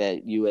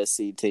that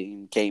USC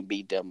team can't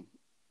beat them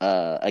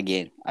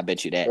again. I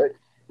bet you that. But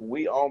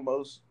we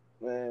almost,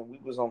 man, we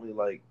was only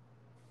like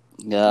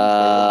we went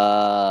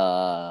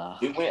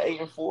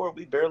 8-4.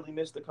 We barely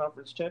missed the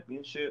conference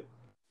championship.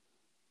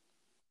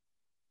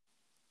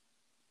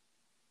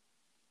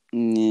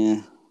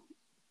 Yeah.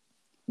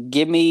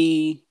 Give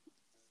me.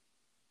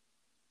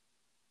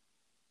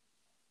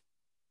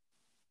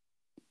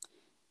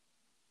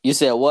 You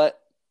said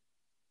what?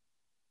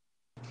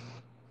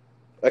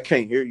 I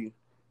can't hear you.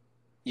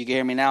 You can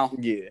hear me now?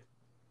 Yeah.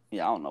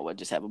 Yeah, I don't know what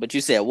just happened, but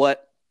you said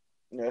what?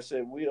 Yeah, I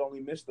said we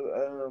only missed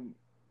the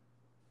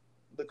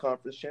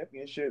conference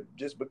championship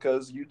just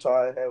because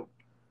Utah had.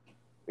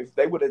 If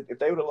they would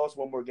have lost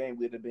one more game,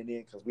 we'd have been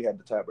in because we had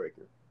the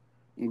tiebreaker.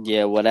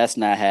 Yeah, well, that's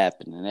not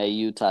happening. That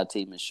Utah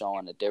team is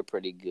showing that they're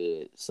pretty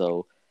good.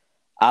 So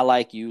I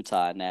like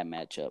Utah in that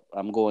matchup.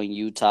 I'm going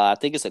Utah. I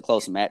think it's a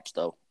close match,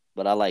 though,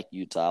 but I like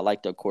Utah. I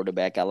like their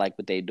quarterback. I like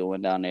what they're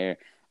doing down there.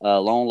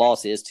 Lone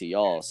loss is to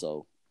y'all,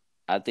 so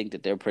I think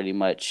that they're pretty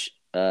much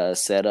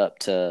set up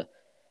to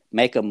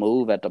make a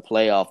move at the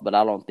playoff, but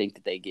I don't think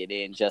that they get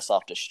in just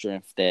off the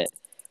strength that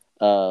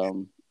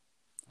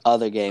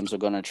other games are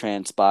going to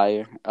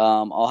transpire.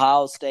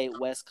 Ohio State,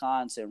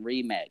 Wisconsin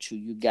rematch. Who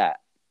you got?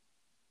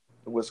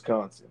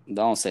 Wisconsin.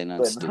 Don't say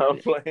nothing stupid. I'm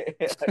playing.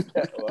 I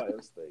got Ohio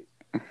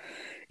State.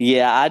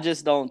 Yeah, I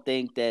just don't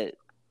think that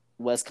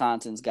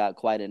Wisconsin's got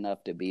quite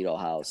enough to beat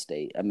Ohio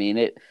State. I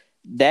mean,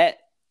 I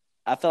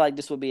feel like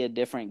this would be a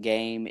different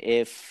game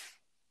if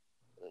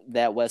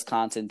that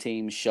Wisconsin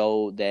team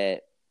showed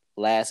that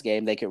last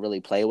game they could really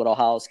play with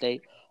Ohio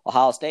State.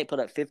 Ohio State put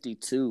up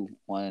 52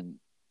 on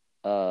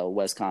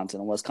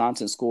Wisconsin, and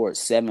Wisconsin scored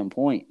 7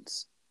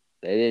 points.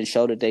 They didn't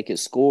show that they could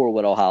score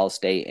with Ohio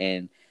State,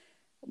 and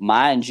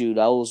mind you,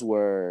 those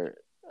were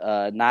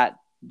not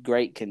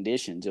great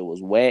conditions. It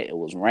was wet. It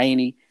was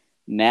rainy.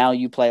 Now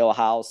you play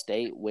Ohio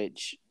State,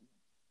 which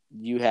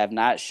you have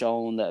not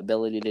shown the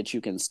ability that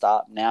you can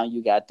stop. Now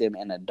you got them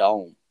in a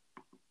dome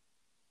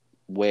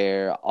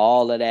where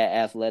all of that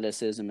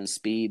athleticism and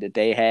speed that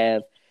they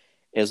have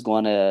is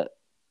going to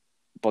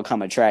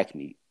become a track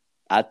meet.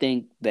 I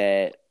think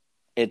that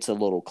it's a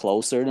little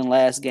closer than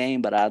last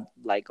game, but I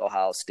like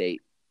Ohio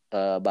State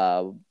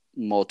by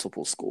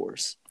multiple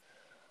scores.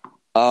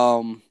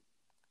 Let's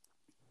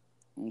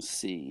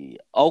see.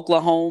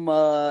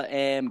 Oklahoma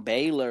and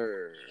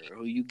Baylor.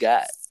 Who you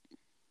got?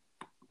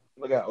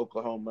 I got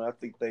Oklahoma. I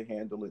think they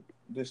handle it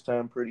this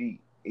time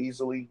pretty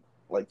easily,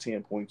 like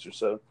 10 points or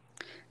so.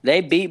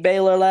 They beat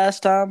Baylor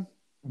last time?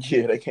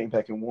 Yeah, they came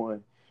back and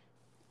won.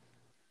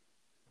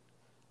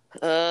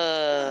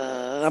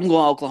 I'm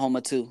going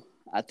Oklahoma too.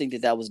 I think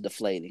that was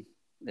deflating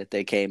that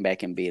they came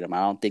back and beat them. I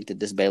don't think that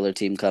this Baylor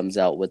team comes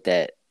out with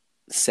that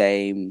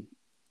same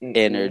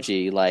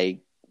energy. Like,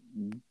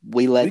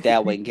 we let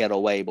that one get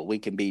away, but we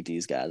can beat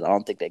these guys. I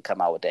don't think they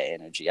come out with that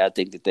energy. I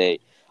think that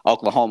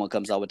Oklahoma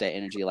comes out with that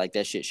energy like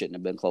that shit shouldn't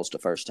have been close the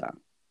first time.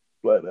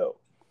 Flat out.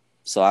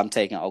 So I'm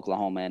taking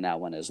Oklahoma in that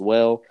one as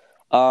well.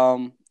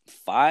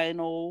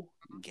 Final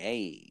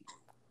game.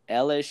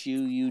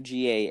 LSU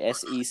UGA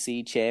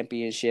SEC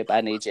Championship.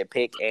 I need your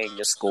pick and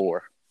your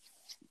score.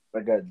 I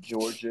got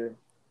Georgia.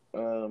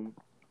 I'm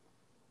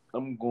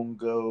going to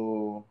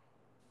go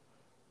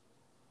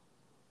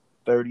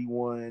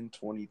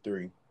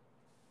 31-23.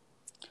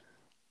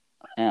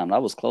 Damn,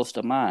 that was close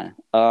to mine.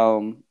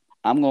 I'm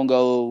gonna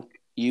go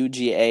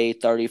UGA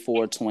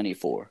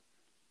 34-24.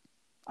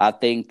 I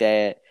think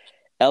that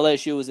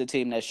LSU is a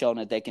team that's shown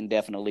that they can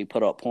definitely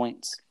put up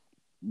points,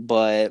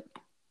 but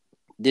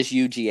this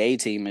UGA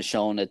team has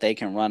shown that they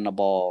can run the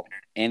ball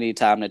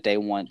anytime that they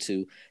want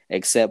to,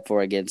 except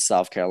for against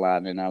South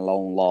Carolina in their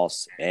lone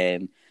loss.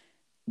 And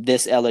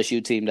this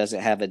LSU team doesn't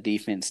have a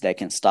defense that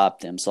can stop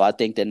them. So I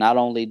think that not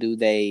only do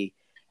they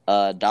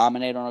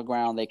dominate on the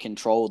ground, they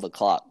control the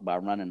clock by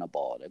running the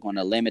ball. They're going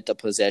to limit the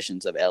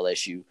possessions of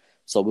LSU.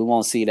 So we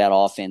won't see that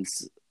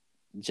offense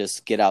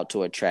just get out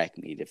to a track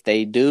meet. If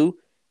they do,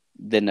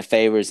 then the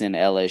favor's in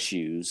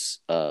LSU's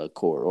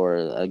court,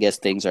 or I guess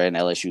things are in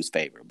LSU's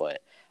favor.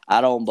 But I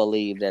don't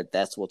believe that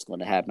that's what's going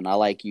to happen. I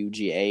like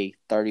UGA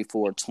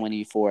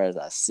 34-24, as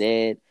I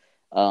said.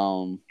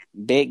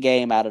 Big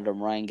game out of the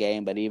run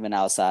game, but even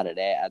outside of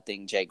that, I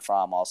think Jake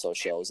Fromm also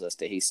shows us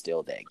that he's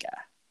still that guy.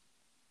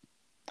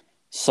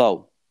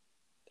 So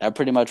that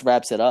pretty much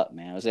wraps it up,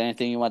 man. Was there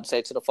anything you want to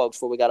say to the folks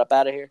before we got up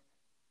out of here?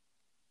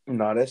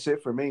 No, that's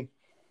it for me.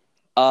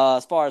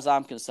 As far as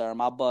I'm concerned,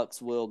 my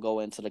Bucks will go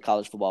into the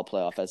college football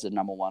playoff as the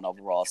number 1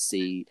 overall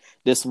seed.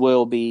 This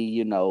will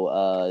be,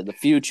 the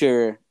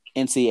future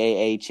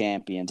NCAA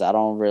champions. I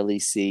don't really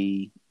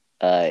see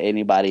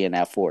anybody in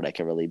that 4 that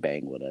can really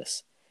bang with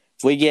us.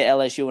 If we get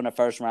LSU in the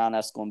first round,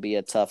 that's going to be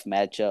a tough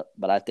matchup,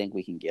 but I think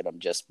we can get them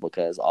just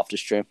because off the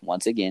strength,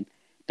 once again,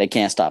 they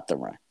can't stop the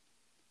run.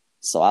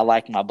 So I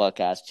like my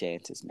Buckeyes'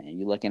 chances, man.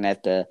 You're looking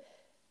at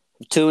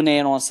tune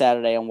in on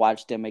Saturday and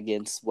watch them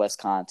against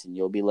Wisconsin.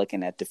 You'll be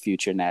looking at the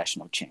future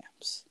national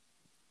champs.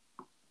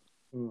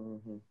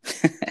 Mm-hmm.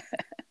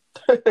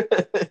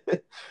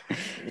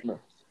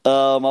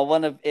 I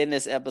want to end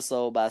this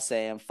episode by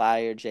saying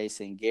fire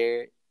Jason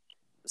Garrett.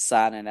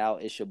 Signing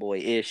out. It's your boy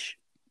Ish.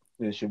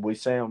 It's your boy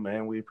Sam,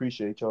 man. We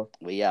appreciate y'all.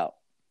 We out.